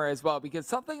Mike Zimmer as well, because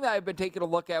something that I've been taking a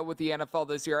look at with the NFL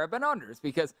this year have been unders,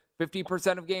 because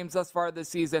 50% of games thus far this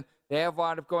season, they have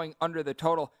wound up going under the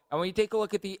total. And when you take a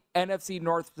look at the NFC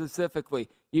North specifically,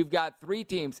 you've got 3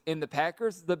 teams in the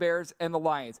Packers, the Bears, and the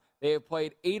Lions. They have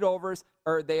played 8 overs,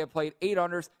 or they have played 8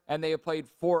 unders, and they have played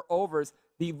 4 overs.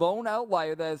 The lone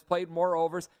outlier that has played more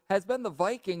overs has been the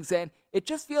Vikings, and it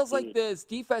just feels like this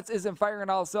defense isn't firing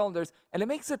all cylinders, and it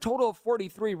makes a total of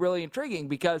 43 really intriguing,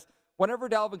 because whenever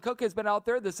Dalvin Cook has been out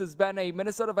there, this has been a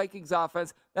Minnesota Vikings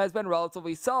offense that has been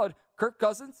relatively solid. Kirk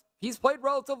Cousins, he's played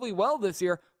relatively well this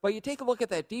year, but you take a look at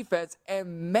that defense,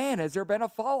 and man, has there been a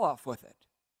fall-off with it.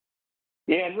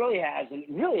 Yeah, it really has. And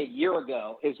really a year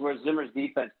ago is where Zimmer's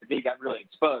defense to me got really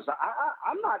exposed.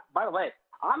 I'm not, by the way,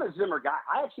 I'm a Zimmer guy.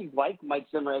 I actually like Mike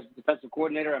Zimmer as a defensive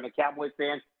coordinator. I'm a Cowboy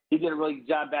fan. He did a really good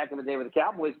job back in the day with the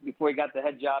Cowboys before he got the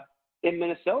head job in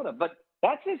Minnesota. But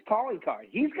that's his calling card.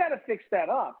 He's got to fix that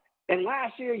up. And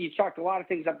last year, you chalked a lot of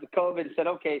things up to COVID and said,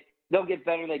 okay, they'll get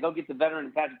better. They go get the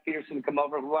veteran Patrick Peterson to come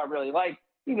over, who I really like.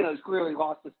 Even though he's clearly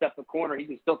lost a step at corner, he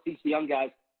can still teach the young guys.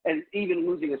 And even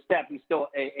losing a step, he's still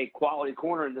a quality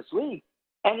corner in this league.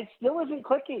 And it still isn't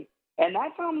clicking. And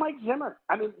that's on Mike Zimmer.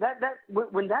 I mean,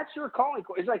 when that's your calling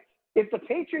card, it's like if the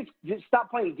Patriots just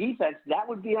stop playing defense, that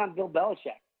would be on Bill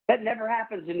Belichick. That never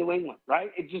happens in New England,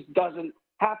 right? It just doesn't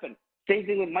happen. Same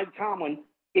thing with Mike Tomlin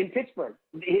in Pittsburgh.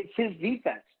 It's his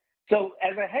defense. So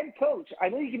as a head coach, I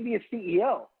know you can be a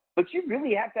CEO, but you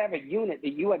really have to have a unit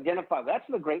that you identify with. That's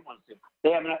what the great ones do.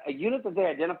 They have a unit that they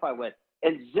identify with.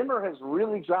 And Zimmer has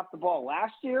really dropped the ball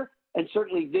last year and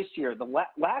certainly this year. The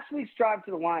last week's drive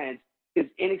to the Lions is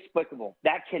inexplicable.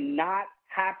 That cannot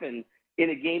happen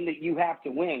in a game that you have to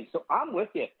win. So I'm with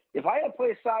you. If I had to play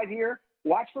a side here,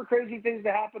 watch for crazy things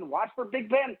to happen. Watch for Big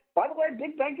Ben. By the way,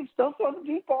 Big Ben can still throw the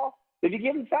deep ball if you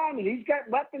give him time. And he's got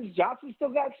weapons. Johnson's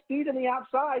still got speed on the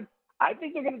outside. I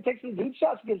think they're going to take some deep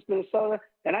shots against Minnesota,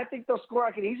 and I think they'll score.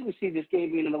 I can easily see this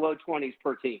game being in the low 20s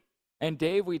per team. And,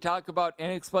 Dave, we talk about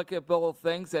inexplicable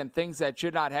things and things that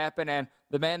should not happen. And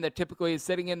the man that typically is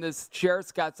sitting in this chair,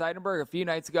 Scott Seidenberg, a few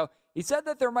nights ago, he said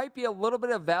that there might be a little bit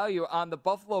of value on the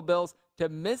Buffalo Bills to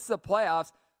miss the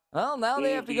playoffs. Well, now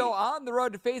they have to go on the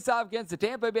road to face off against the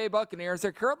Tampa Bay Buccaneers.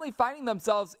 They're currently finding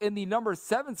themselves in the number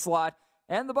 7 slot,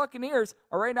 and the Buccaneers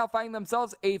are right now finding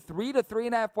themselves a 3 to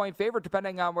 3.5 point favorite,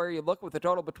 depending on where you look, with a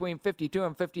total between 52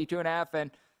 and 52.5.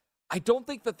 And I don't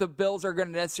think that the Bills are going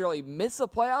to necessarily miss the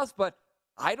playoffs, but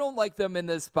I don't like them in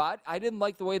this spot. I didn't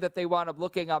like the way that they wound up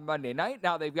looking on Monday night.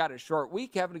 Now they've got a short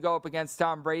week, having to go up against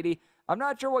Tom Brady. I'm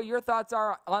not sure what your thoughts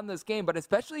are on this game, but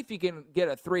especially if you can get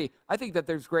a 3, I think that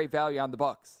there's great value on the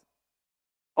Bucs.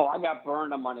 Oh, I got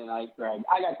burned on Monday night, Greg.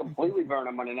 I got completely burned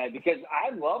on Monday night because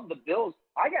I love the Bills.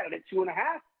 I got it at 2.5.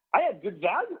 I had good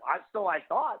value. I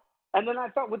thought. And then I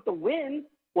thought with the win,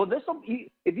 well,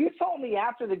 if you told me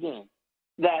after the game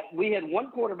that we had one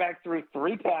quarterback threw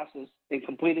 3 passes and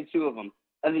completed 2 of them,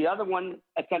 and the other one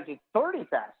attempted 30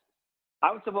 passes,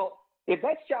 I would say, well, if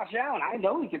that's Josh Allen, I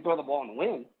know he can throw the ball and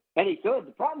win. And he could.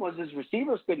 The problem was his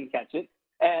receivers couldn't catch it,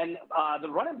 and the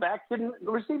running back couldn't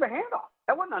receive a handoff.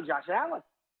 That wasn't on Josh Allen.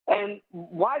 And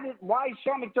why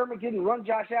Sean McDermott didn't run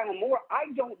Josh Allen more, I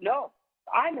don't know.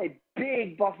 I'm a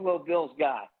big Buffalo Bills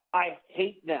guy. I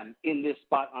hate them in this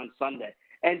spot on Sunday.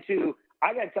 And to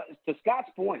Scott's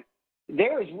point,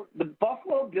 the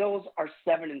Buffalo Bills are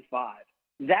 7-5.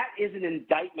 That is an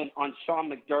indictment on Sean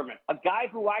McDermott, a guy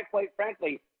who I quite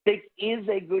frankly think is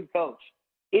a good coach.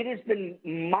 It has been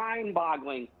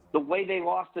mind-boggling the way they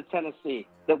lost to Tennessee,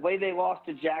 the way they lost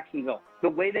to Jacksonville, the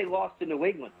way they lost to New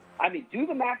England. I mean, do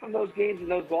the math on those games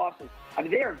and those losses. I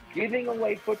mean, they are giving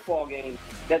away football games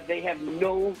that they have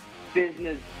no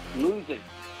business losing.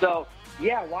 So,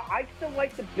 yeah, while I still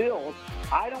like the Bills,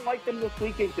 I don't like them this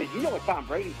weekend because you know what Tom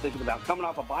Brady's thinking about coming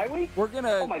off a bye week?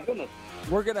 Oh, my goodness.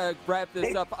 We're going to wrap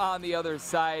this up on the other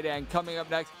side, and coming up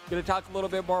next, going to talk a little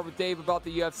bit more with Dave about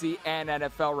the UFC and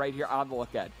NFL right here on The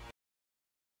Look Ahead.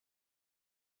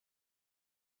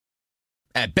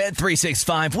 At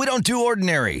Bet365, we don't do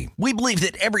ordinary. We believe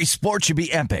that every sport should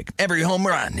be epic. Every home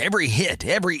run, every hit,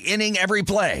 every inning, every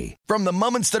play. From the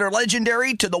moments that are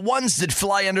legendary to the ones that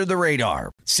fly under the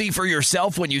radar. See for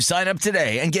yourself when you sign up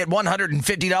today and get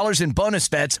 $150 in bonus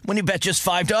bets when you bet just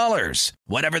 $5.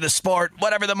 Whatever the sport,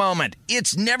 whatever the moment,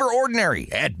 it's never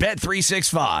ordinary at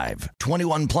Bet365.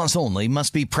 21 plus only.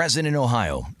 Must be present in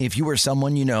Ohio. If you or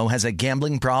someone you know has a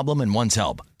gambling problem and wants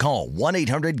help, call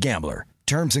 1-800-GAMBLER.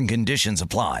 Terms and conditions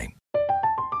apply.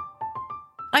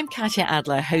 I'm Katya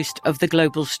Adler, host of The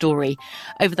Global Story.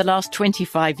 Over the last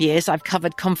 25 years, I've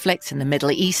covered conflicts in the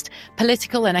Middle East,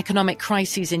 political and economic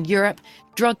crises in Europe,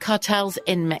 drug cartels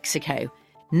in Mexico.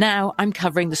 Now I'm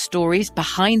covering the stories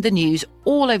behind the news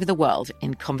all over the world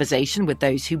in conversation with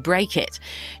those who break it.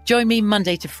 Join me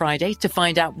Monday to Friday to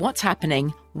find out what's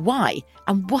happening, why,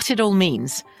 and what it all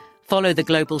means. Follow The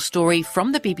Global Story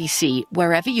from the BBC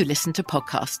wherever you listen to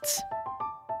podcasts.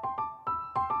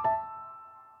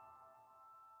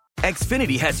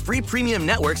 Xfinity has free premium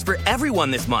networks for everyone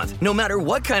this month, no matter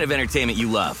what kind of entertainment you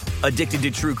love. Addicted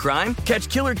to true crime? Catch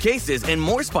killer cases and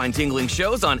more spine-tingling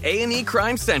shows on A&E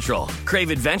Crime Central. Crave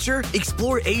adventure?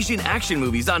 Explore Asian action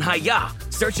movies on Hi-YAH.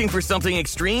 Searching for something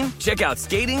extreme? Check out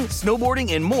skating,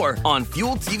 snowboarding, and more on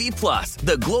Fuel TV Plus,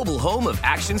 the global home of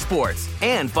action sports.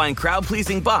 And find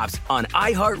crowd-pleasing bops on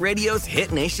iHeartRadio's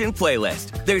Hit Nation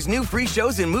playlist. There's new free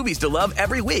shows and movies to love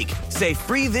every week. Say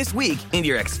free this week in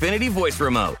your Xfinity voice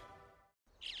remote.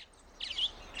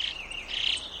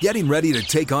 Getting ready to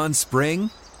take on spring?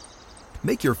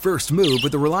 Make your first move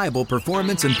with the reliable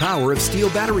performance and power of Steel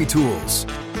battery tools.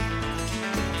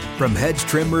 From hedge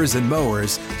trimmers and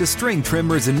mowers to string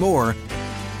trimmers and more,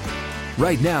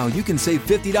 right now you can save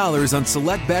 $50 on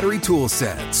select battery tool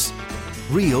sets.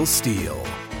 Real Steel.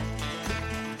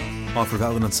 Offer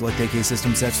valid on select AK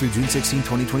system sets through June 16,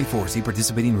 2024. See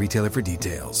participating retailer for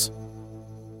details.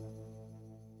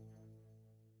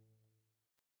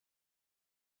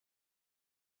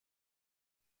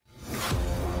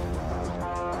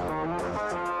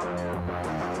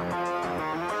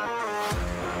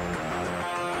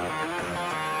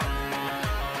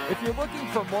 If you're looking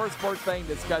for more sports betting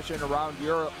discussion around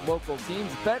your local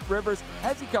teams, BetRivers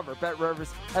has you covered.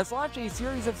 BetRivers has launched a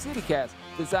series of CityCasts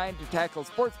designed to tackle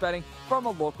sports betting from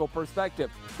a local perspective.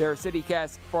 There are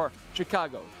CityCasts for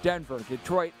Chicago, Denver,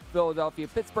 Detroit, Philadelphia,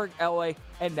 Pittsburgh, LA,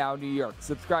 and now New York.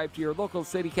 Subscribe to your local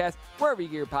CityCast wherever you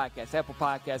get your podcasts: Apple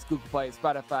Podcasts, Google Play,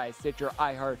 Spotify, Stitcher,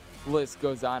 iHeart. List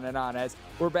goes on and on. As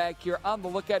we're back here on The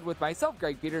Lookout with myself,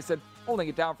 Greg Peterson, holding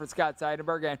it down for Scott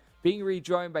Seidenberg, and being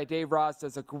rejoined by Dave Ross.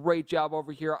 Does a great job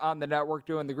over here on the network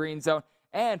doing the Green Zone.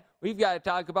 And we've got to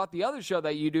talk about the other show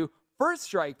that you do, First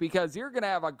Strike, because you're going to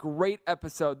have a great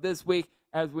episode this week.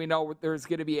 As we know, there's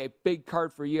going to be a big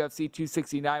card for UFC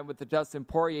 269 with the Dustin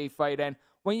Poirier fight. And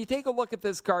when you take a look at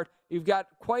this card, you've got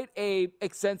quite a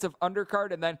extensive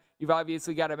undercard, and then you've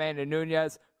obviously got Amanda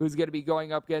Nunes, who's going to be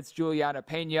going up against Juliana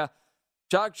Pena.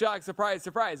 Shock, shock, surprise,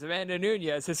 surprise. Amanda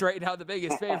Nunes is right now the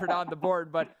biggest favorite on the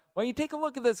board. But when you take a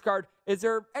look at this card, is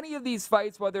there any of these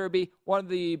fights, whether it be one of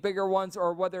the bigger ones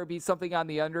or whether it be something on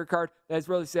the undercard, that's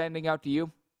really standing out to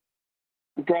you?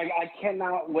 Greg, I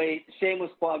cannot wait.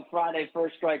 Shameless plug, Friday,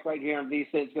 First Strike right here on VSiN.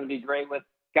 It's going to be great with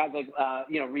guys like,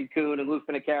 Reed Kuhn and Lou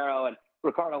Finicaro and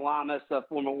Ricardo Lamas,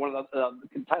 former one of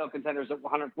the title contenders at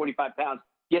 145 pounds,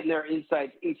 getting their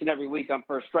insights each and every week on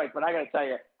First Strike. But I got to tell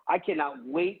you, I cannot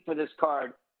wait for this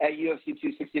card at UFC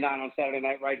 269 on Saturday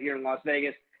night right here in Las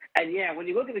Vegas. And, yeah, when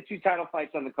you look at the two title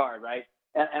fights on the card, right,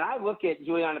 and I look at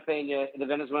Juliana Pena, the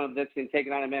Venezuelan Vixen,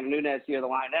 taking on Amanda Nunes here, the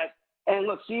Lioness, and,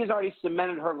 look, she has already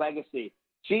cemented her legacy.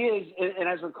 She is, and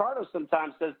as Ricardo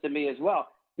sometimes says to me as well,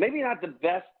 maybe not the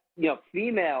best,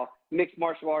 female mixed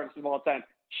martial artist of all time.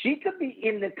 She could be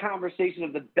in the conversation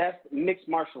of the best mixed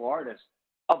martial artists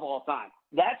of all time.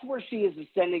 That's where she is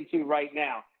ascending to right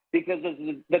now. Because as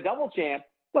the double champ,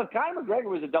 look, Conor McGregor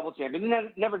was a double champ. He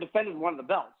never defended one of the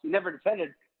belts. He never defended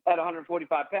at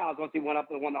 145 pounds once he went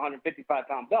up and won the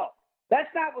 155-pound belt. That's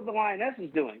not what the Lioness is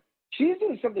doing. She's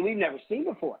doing something we've never seen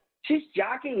before. She's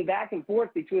jockeying back and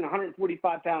forth between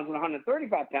 145 pounds and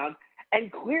 135 pounds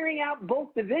and clearing out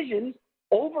both divisions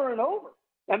over and over.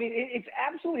 I mean, it's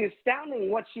absolutely astounding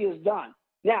what she has done.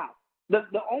 Now,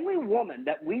 the only woman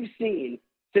that we've seen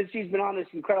since she's been on this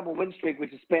incredible win streak,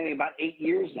 which is spanning about 8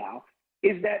 years now,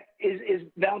 is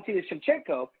Valentina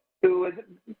Shevchenko, who was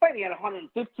fighting at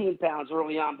 115 pounds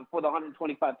early on before the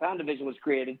 125-pound division was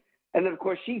created. And then, of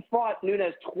course, she fought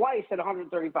Nunes twice at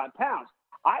 135 pounds.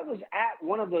 I was at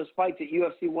one of those fights at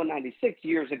UFC 196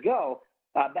 years ago,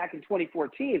 back in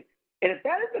 2014. And if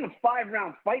that had been a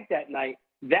 5-round fight that night,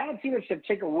 Valentina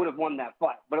Shevchenko would have won that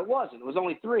fight. But it wasn't. It was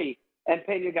only 3, and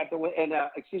Pena got the win.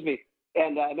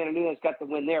 And Amanda Nunes got the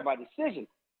win there by decision.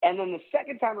 And then the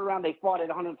second time around, they fought at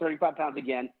 135 pounds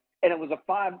again, and it was a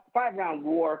five-round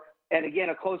war, and again,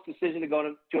 a close decision to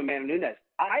go to Amanda Nunes.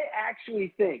 I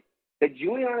actually think that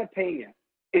Juliana Pena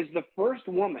is the first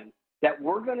woman that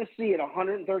we're going to see at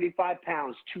 135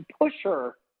 pounds to push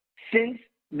her since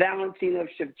Valentina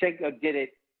Shevchenko did it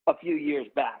a few years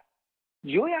back.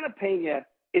 Juliana Pena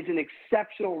is an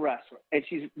exceptional wrestler, and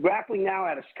she's grappling now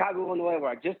out of Chicago, Illinois,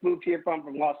 where I just moved here from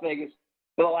Las Vegas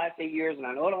for the last 8 years, and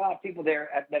I know a lot of people there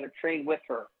that have trained with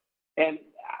her. And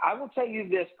I will tell you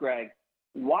this, Greg,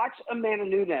 watch Amanda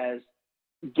Nunes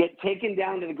get taken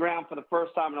down to the ground for the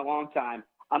first time in a long time.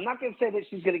 I'm not going to say that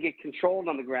she's going to get controlled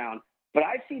on the ground, but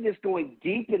I see this going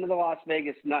deep into the Las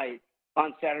Vegas night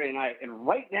on Saturday night. And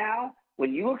right now,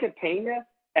 when you look at Pena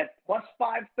at plus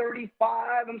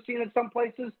 535, I'm seeing it some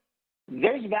places,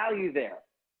 there's value there.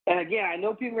 And again, I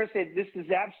know people are going to say this is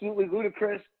absolutely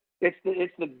ludicrous. It's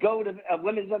the GOAT of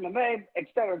women's MMA, et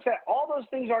cetera, et cetera. All those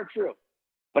things are true.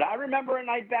 But I remember a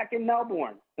night back in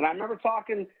Melbourne, and I remember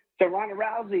talking to Ronda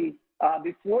Rousey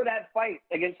before that fight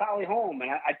against Holly Holm.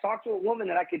 And I talked to a woman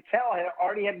that I could tell had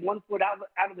already had one foot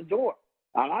out of the door.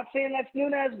 I'm not saying that's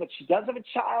Nunes, but she does have a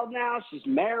child now. She's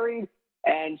married,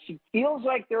 and she feels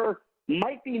like there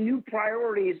might be new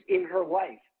priorities in her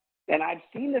life. And I've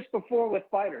seen this before with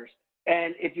fighters.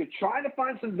 And if you're trying to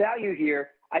find some value here,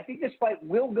 I think this fight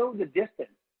will go the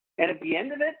distance. And at the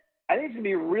end of it, I think it's going to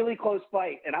be a really close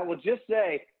fight. And I will just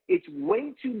say it's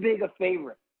way too big a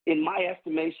favorite, in my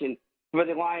estimation, for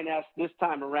the Lioness this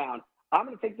time around. I'm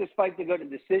going to take this fight to go to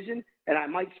decision, and I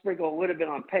might sprinkle a little bit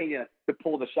on Pena to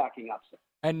pull the shocking upset.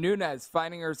 And Nunes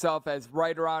finding herself as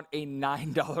right around a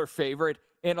 $9 favorite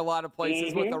in a lot of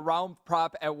places with a round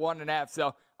prop at 1.5.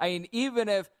 So, I mean, even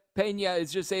if Pena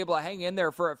is just able to hang in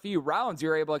there for a few rounds,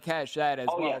 you're able to cash that as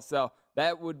well. Yeah. So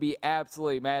that would be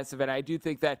absolutely massive. And I do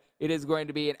think that it is going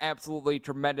to be an absolutely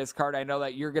tremendous card. I know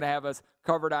that you're going to have us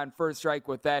covered on First Strike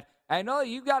with that. I know that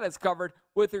you got us covered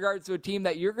with regards to a team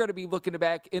that you're going to be looking to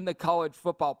back in the college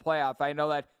football playoff. I know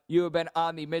that you have been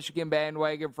on the Michigan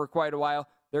bandwagon for quite a while.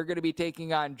 They're going to be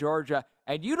taking on Georgia.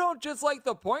 And you don't just like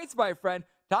the points, my friend.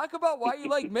 Talk about why you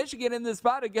like Michigan in this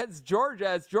spot against Georgia,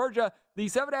 as Georgia, the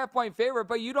 7.5-point favorite,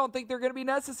 but you don't think they're going to be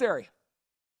necessary.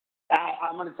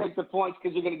 I'm going to take the points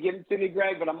because you're going to give them to me,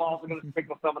 Greg, but I'm also going to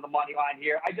sprinkle some of the money line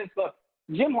here. Look,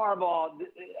 Jim Harbaugh,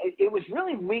 it was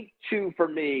really week 2 for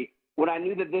me when I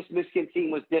knew that this Michigan team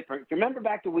was different. If you remember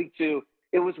back to week 2,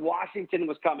 it was Washington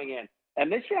was coming in. And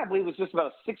Michigan, I believe, was just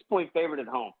about a 6-point favorite at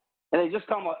home. And they just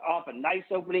come off a nice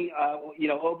opening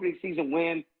season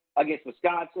win against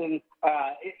Wisconsin.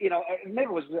 Maybe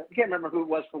it was, I can't remember who it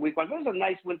was for week 1, but it was a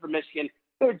nice win for Michigan.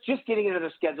 They were just getting into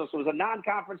their schedule, so it was a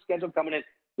non-conference schedule coming in.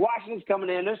 Washington's coming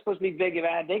in. They're supposed to be big and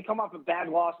bad. They come off a bad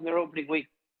loss in their opening week.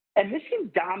 And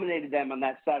Michigan dominated them on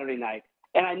that Saturday night.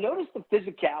 And I noticed the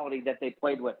physicality that they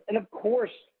played with. And, of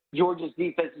course, Georgia's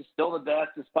defense is still the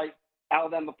best, despite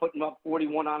Alabama putting up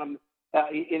 41 on them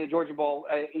in the Georgia Bowl,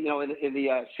 in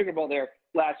the Sugar Bowl there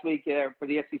last week for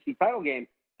the SEC title game.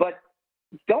 But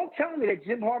don't tell me that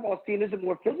Jim Harbaugh's team isn't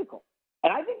more physical.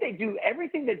 And I think they do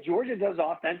everything that Georgia does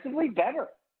offensively better.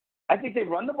 I think they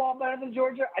run the ball better than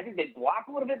Georgia. I think they block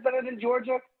a little bit better than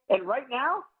Georgia. And right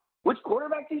now, which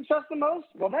quarterback do you trust the most?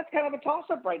 Well, that's kind of a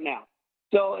toss-up right now.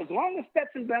 So as long as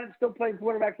Stetson Bennett's still playing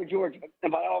quarterback for Georgia,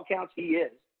 and by all accounts he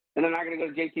is, and they're not going to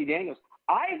go to JT Daniels,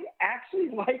 I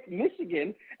actually like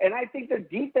Michigan, and I think their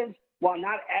defense, while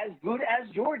not as good as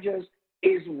Georgia's,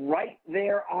 is right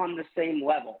there on the same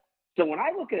level. So when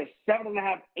I look at a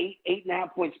 7.5,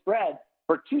 8.5 point spread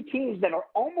for two teams that are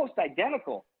almost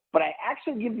identical, but I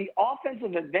actually give the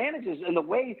offensive advantages in the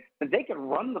way that they can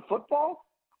run the football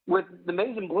with the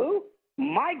Maize and Blue,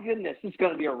 my goodness, it's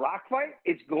going to be a rock fight.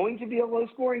 It's going to be a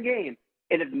low-scoring game.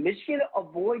 And if Michigan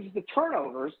avoids the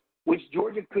turnovers, which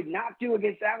Georgia could not do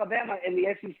against Alabama in the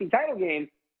SEC title game,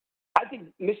 I think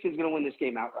Michigan's going to win this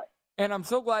game outright. And I'm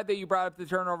so glad that you brought up the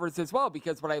turnovers as well,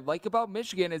 because what I like about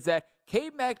Michigan is that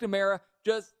Cade McNamara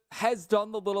just has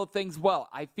done the little things well.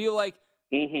 I feel like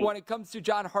when it comes to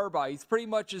John Harbaugh, he's pretty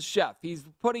much his chef. He's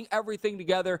putting everything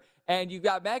together, and you've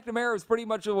got McNamara who's pretty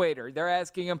much a waiter. They're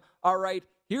asking him, all right,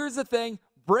 here's the thing.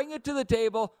 Bring it to the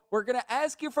table. We're going to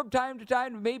ask you from time to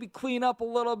time to maybe clean up a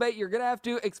little bit. You're going to have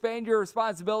to expand your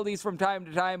responsibilities from time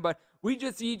to time, but we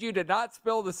just need you to not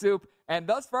spill the soup. And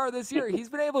thus far this year, he's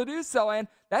been able to do so, and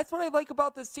that's what I like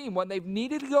about this team. When they've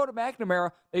needed to go to McNamara,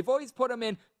 they've always put him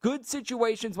in good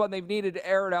situations when they've needed to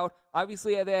air it out.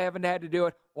 Obviously, they haven't had to do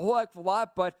it a whole heck of a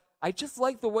lot, but I just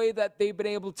like the way that they've been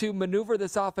able to maneuver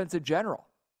this offense in general.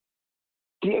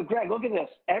 Yeah, Greg, look at this.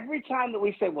 Every time that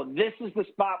we say, well, this is the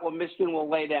spot where Michigan will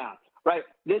lay down, right?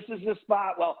 This is the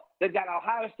spot, well, they've got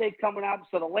Ohio State coming up,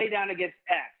 so they'll lay down against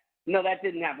X. No, that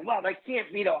didn't happen. Well, they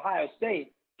can't beat Ohio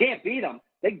State. Can't beat them.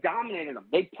 They dominated them.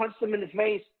 They punched them in the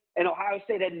face, and Ohio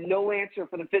State had no answer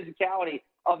for the physicality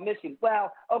of Michigan.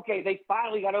 Well, okay, they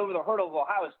finally got over the hurdle of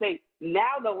Ohio State.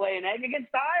 Now they'll lay an egg against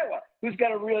Iowa, who's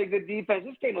got a really good defense.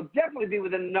 This game will definitely be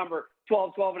within the number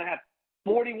 12, 12.5,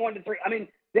 41-3. I mean,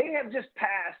 they have just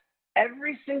passed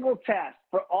every single test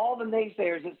for all the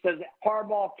naysayers that says that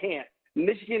Harbaugh can't,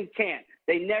 Michigan can't.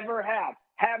 They never have.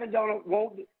 Haven't done it,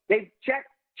 won't. They've checked.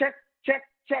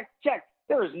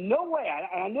 There is no way.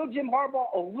 I know Jim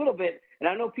Harbaugh a little bit, and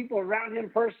I know people around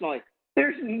him personally.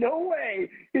 There's no way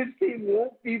his team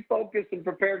won't be focused and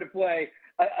prepared to play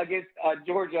against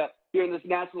Georgia here in this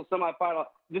national semifinal.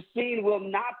 The scene will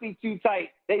not be too tight.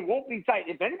 They won't be tight.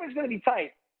 If anybody's going to be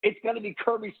tight, it's going to be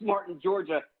Kirby Smart in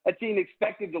Georgia, a team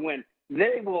expected to win.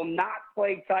 They will not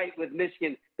play tight with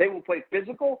Michigan. They will play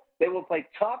physical. They will play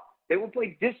tough. They will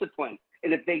play disciplined.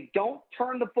 And if they don't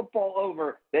turn the football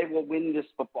over, they will win this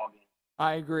football game.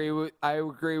 I agree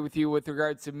with you with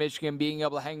regards to Michigan being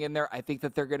able to hang in there. I think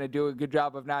that they're going to do a good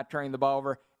job of not turning the ball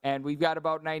over. And we've got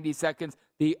about 90 seconds.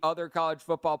 The other college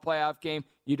football playoff game,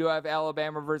 you do have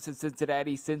Alabama versus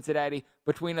Cincinnati. Cincinnati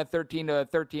between a 13 to a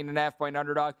 13.5 point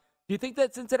underdog. Do you think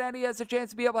that Cincinnati has a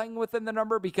chance to be able to hang within the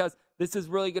number? Because this is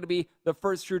really going to be the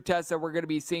first true test that we're going to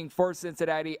be seeing for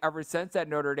Cincinnati ever since that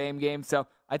Notre Dame game. So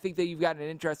I think that you've got an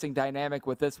interesting dynamic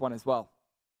with this one as well.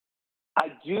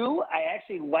 I do. I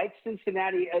actually like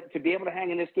Cincinnati to be able to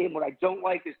hang in this game. What I don't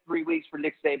like is 3 weeks for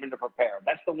Nick Saban to prepare.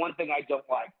 That's the one thing I don't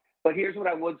like. But here's what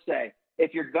I would say.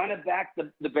 If you're going to back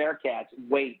the Bearcats,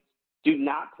 wait. Do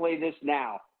not play this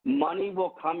now. Money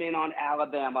will come in on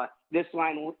Alabama. This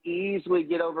line will easily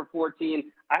get over 14.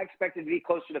 I expect it to be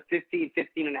closer to 15,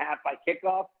 15.5 by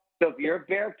kickoff. So if you're a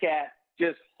Bearcat,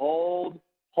 just hold,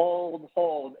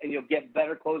 and you'll get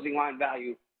better closing line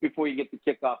value before you get the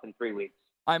kickoff in 3 weeks.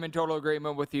 I'm in total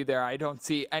agreement with you there. I don't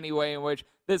see any way in which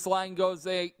this line goes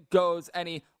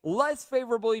any less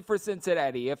favorably for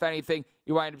Cincinnati. If anything,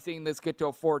 you wind up seeing this get to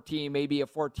a 14, maybe a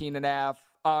 14.5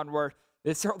 onward.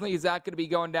 This certainly is not going to be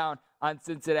going down on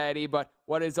Cincinnati, but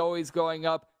what is always going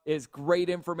up is great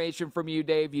information from you,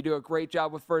 Dave. You do a great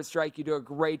job with First Strike. You do a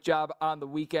great job on the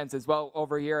weekends as well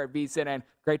over here at VSiN, and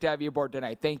great to have you aboard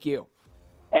tonight. Thank you.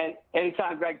 And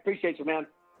anytime, Greg. Appreciate you, man.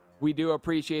 We do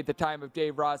appreciate the time of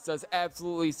Dave Ross. Does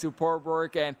absolutely superb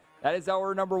work, and that is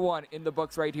hour number 1 in the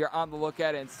books right here on The Look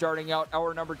At. And starting out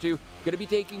hour number 2, going to be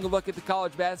taking a look at the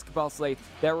college basketball slate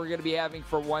that we're going to be having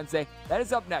for Wednesday. That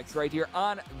is up next right here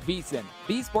on VSiN,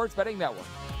 the Sports Betting Network.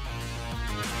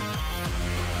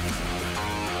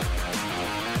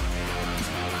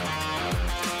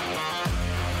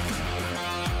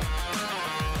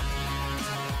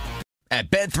 At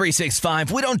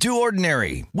Bet365, we don't do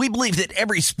ordinary. We believe that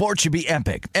every sport should be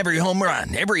epic. Every home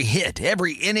run, every hit,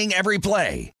 every inning, every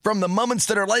play. From the moments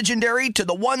that are legendary to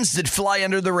the ones that fly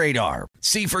under the radar.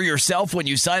 See for yourself when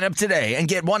you sign up today and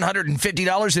get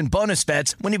 $150 in bonus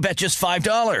bets when you bet just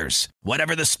 $5.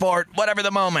 Whatever the sport, whatever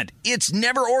the moment, it's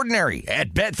never ordinary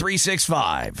at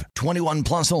Bet365. 21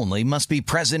 plus only. Must be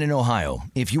present in Ohio.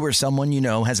 If you or someone you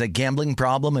know has a gambling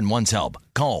problem and wants help,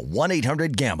 call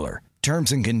 1-800-GAMBLER.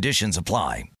 Terms and conditions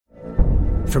apply.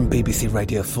 From BBC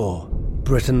Radio 4,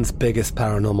 Britain's biggest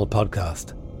paranormal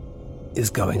podcast is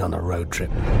going on a road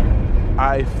trip.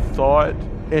 I thought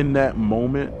in that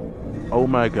moment, oh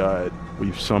my God,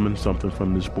 we've summoned something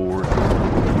from this board.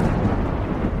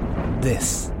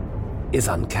 This is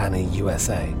Uncanny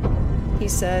USA. He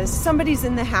says, somebody's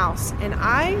in the house, and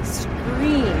I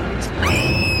screamed.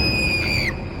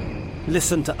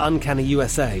 Listen to Uncanny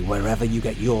USA wherever you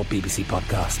get your BBC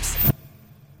podcasts,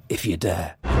 if you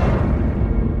dare.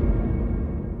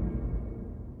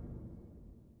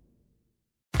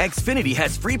 Xfinity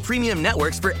has free premium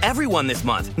networks for everyone this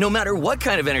month, no matter what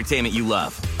kind of entertainment you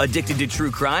love. Addicted to true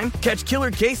crime? Catch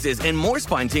killer cases and more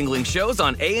spine-tingling shows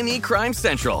on A&E Crime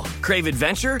Central. Crave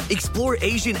adventure? Explore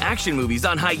Asian action movies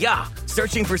on Hi-YAH.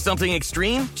 Searching for something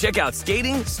extreme? Check out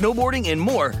skating, snowboarding, and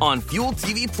more on Fuel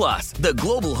TV Plus, the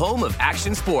global home of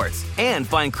action sports. And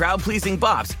find crowd-pleasing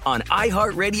bops on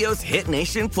iHeartRadio's Hit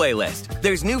Nation playlist.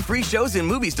 There's new free shows and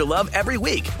movies to love every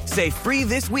week. Say free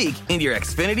this week in your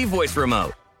Xfinity voice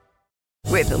remote.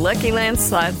 With the Lucky Land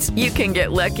Slots, you can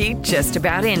get lucky just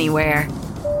about anywhere.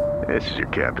 This is your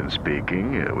captain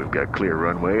speaking. We've got clear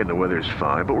runway and the weather's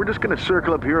fine, but we're just going to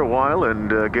circle up here a while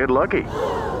and get lucky.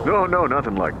 No,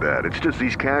 nothing like that. It's just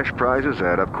these cash prizes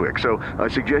add up quick. So I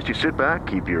suggest you sit back,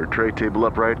 keep your tray table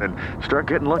upright, and start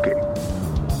getting lucky.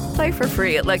 Play for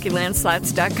free at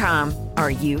LuckyLandSlots.com.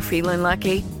 Are you feeling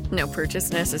lucky? No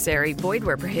purchase necessary. Void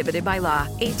where prohibited by law.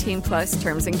 18 plus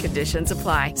terms and conditions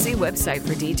apply. See website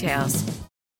for details.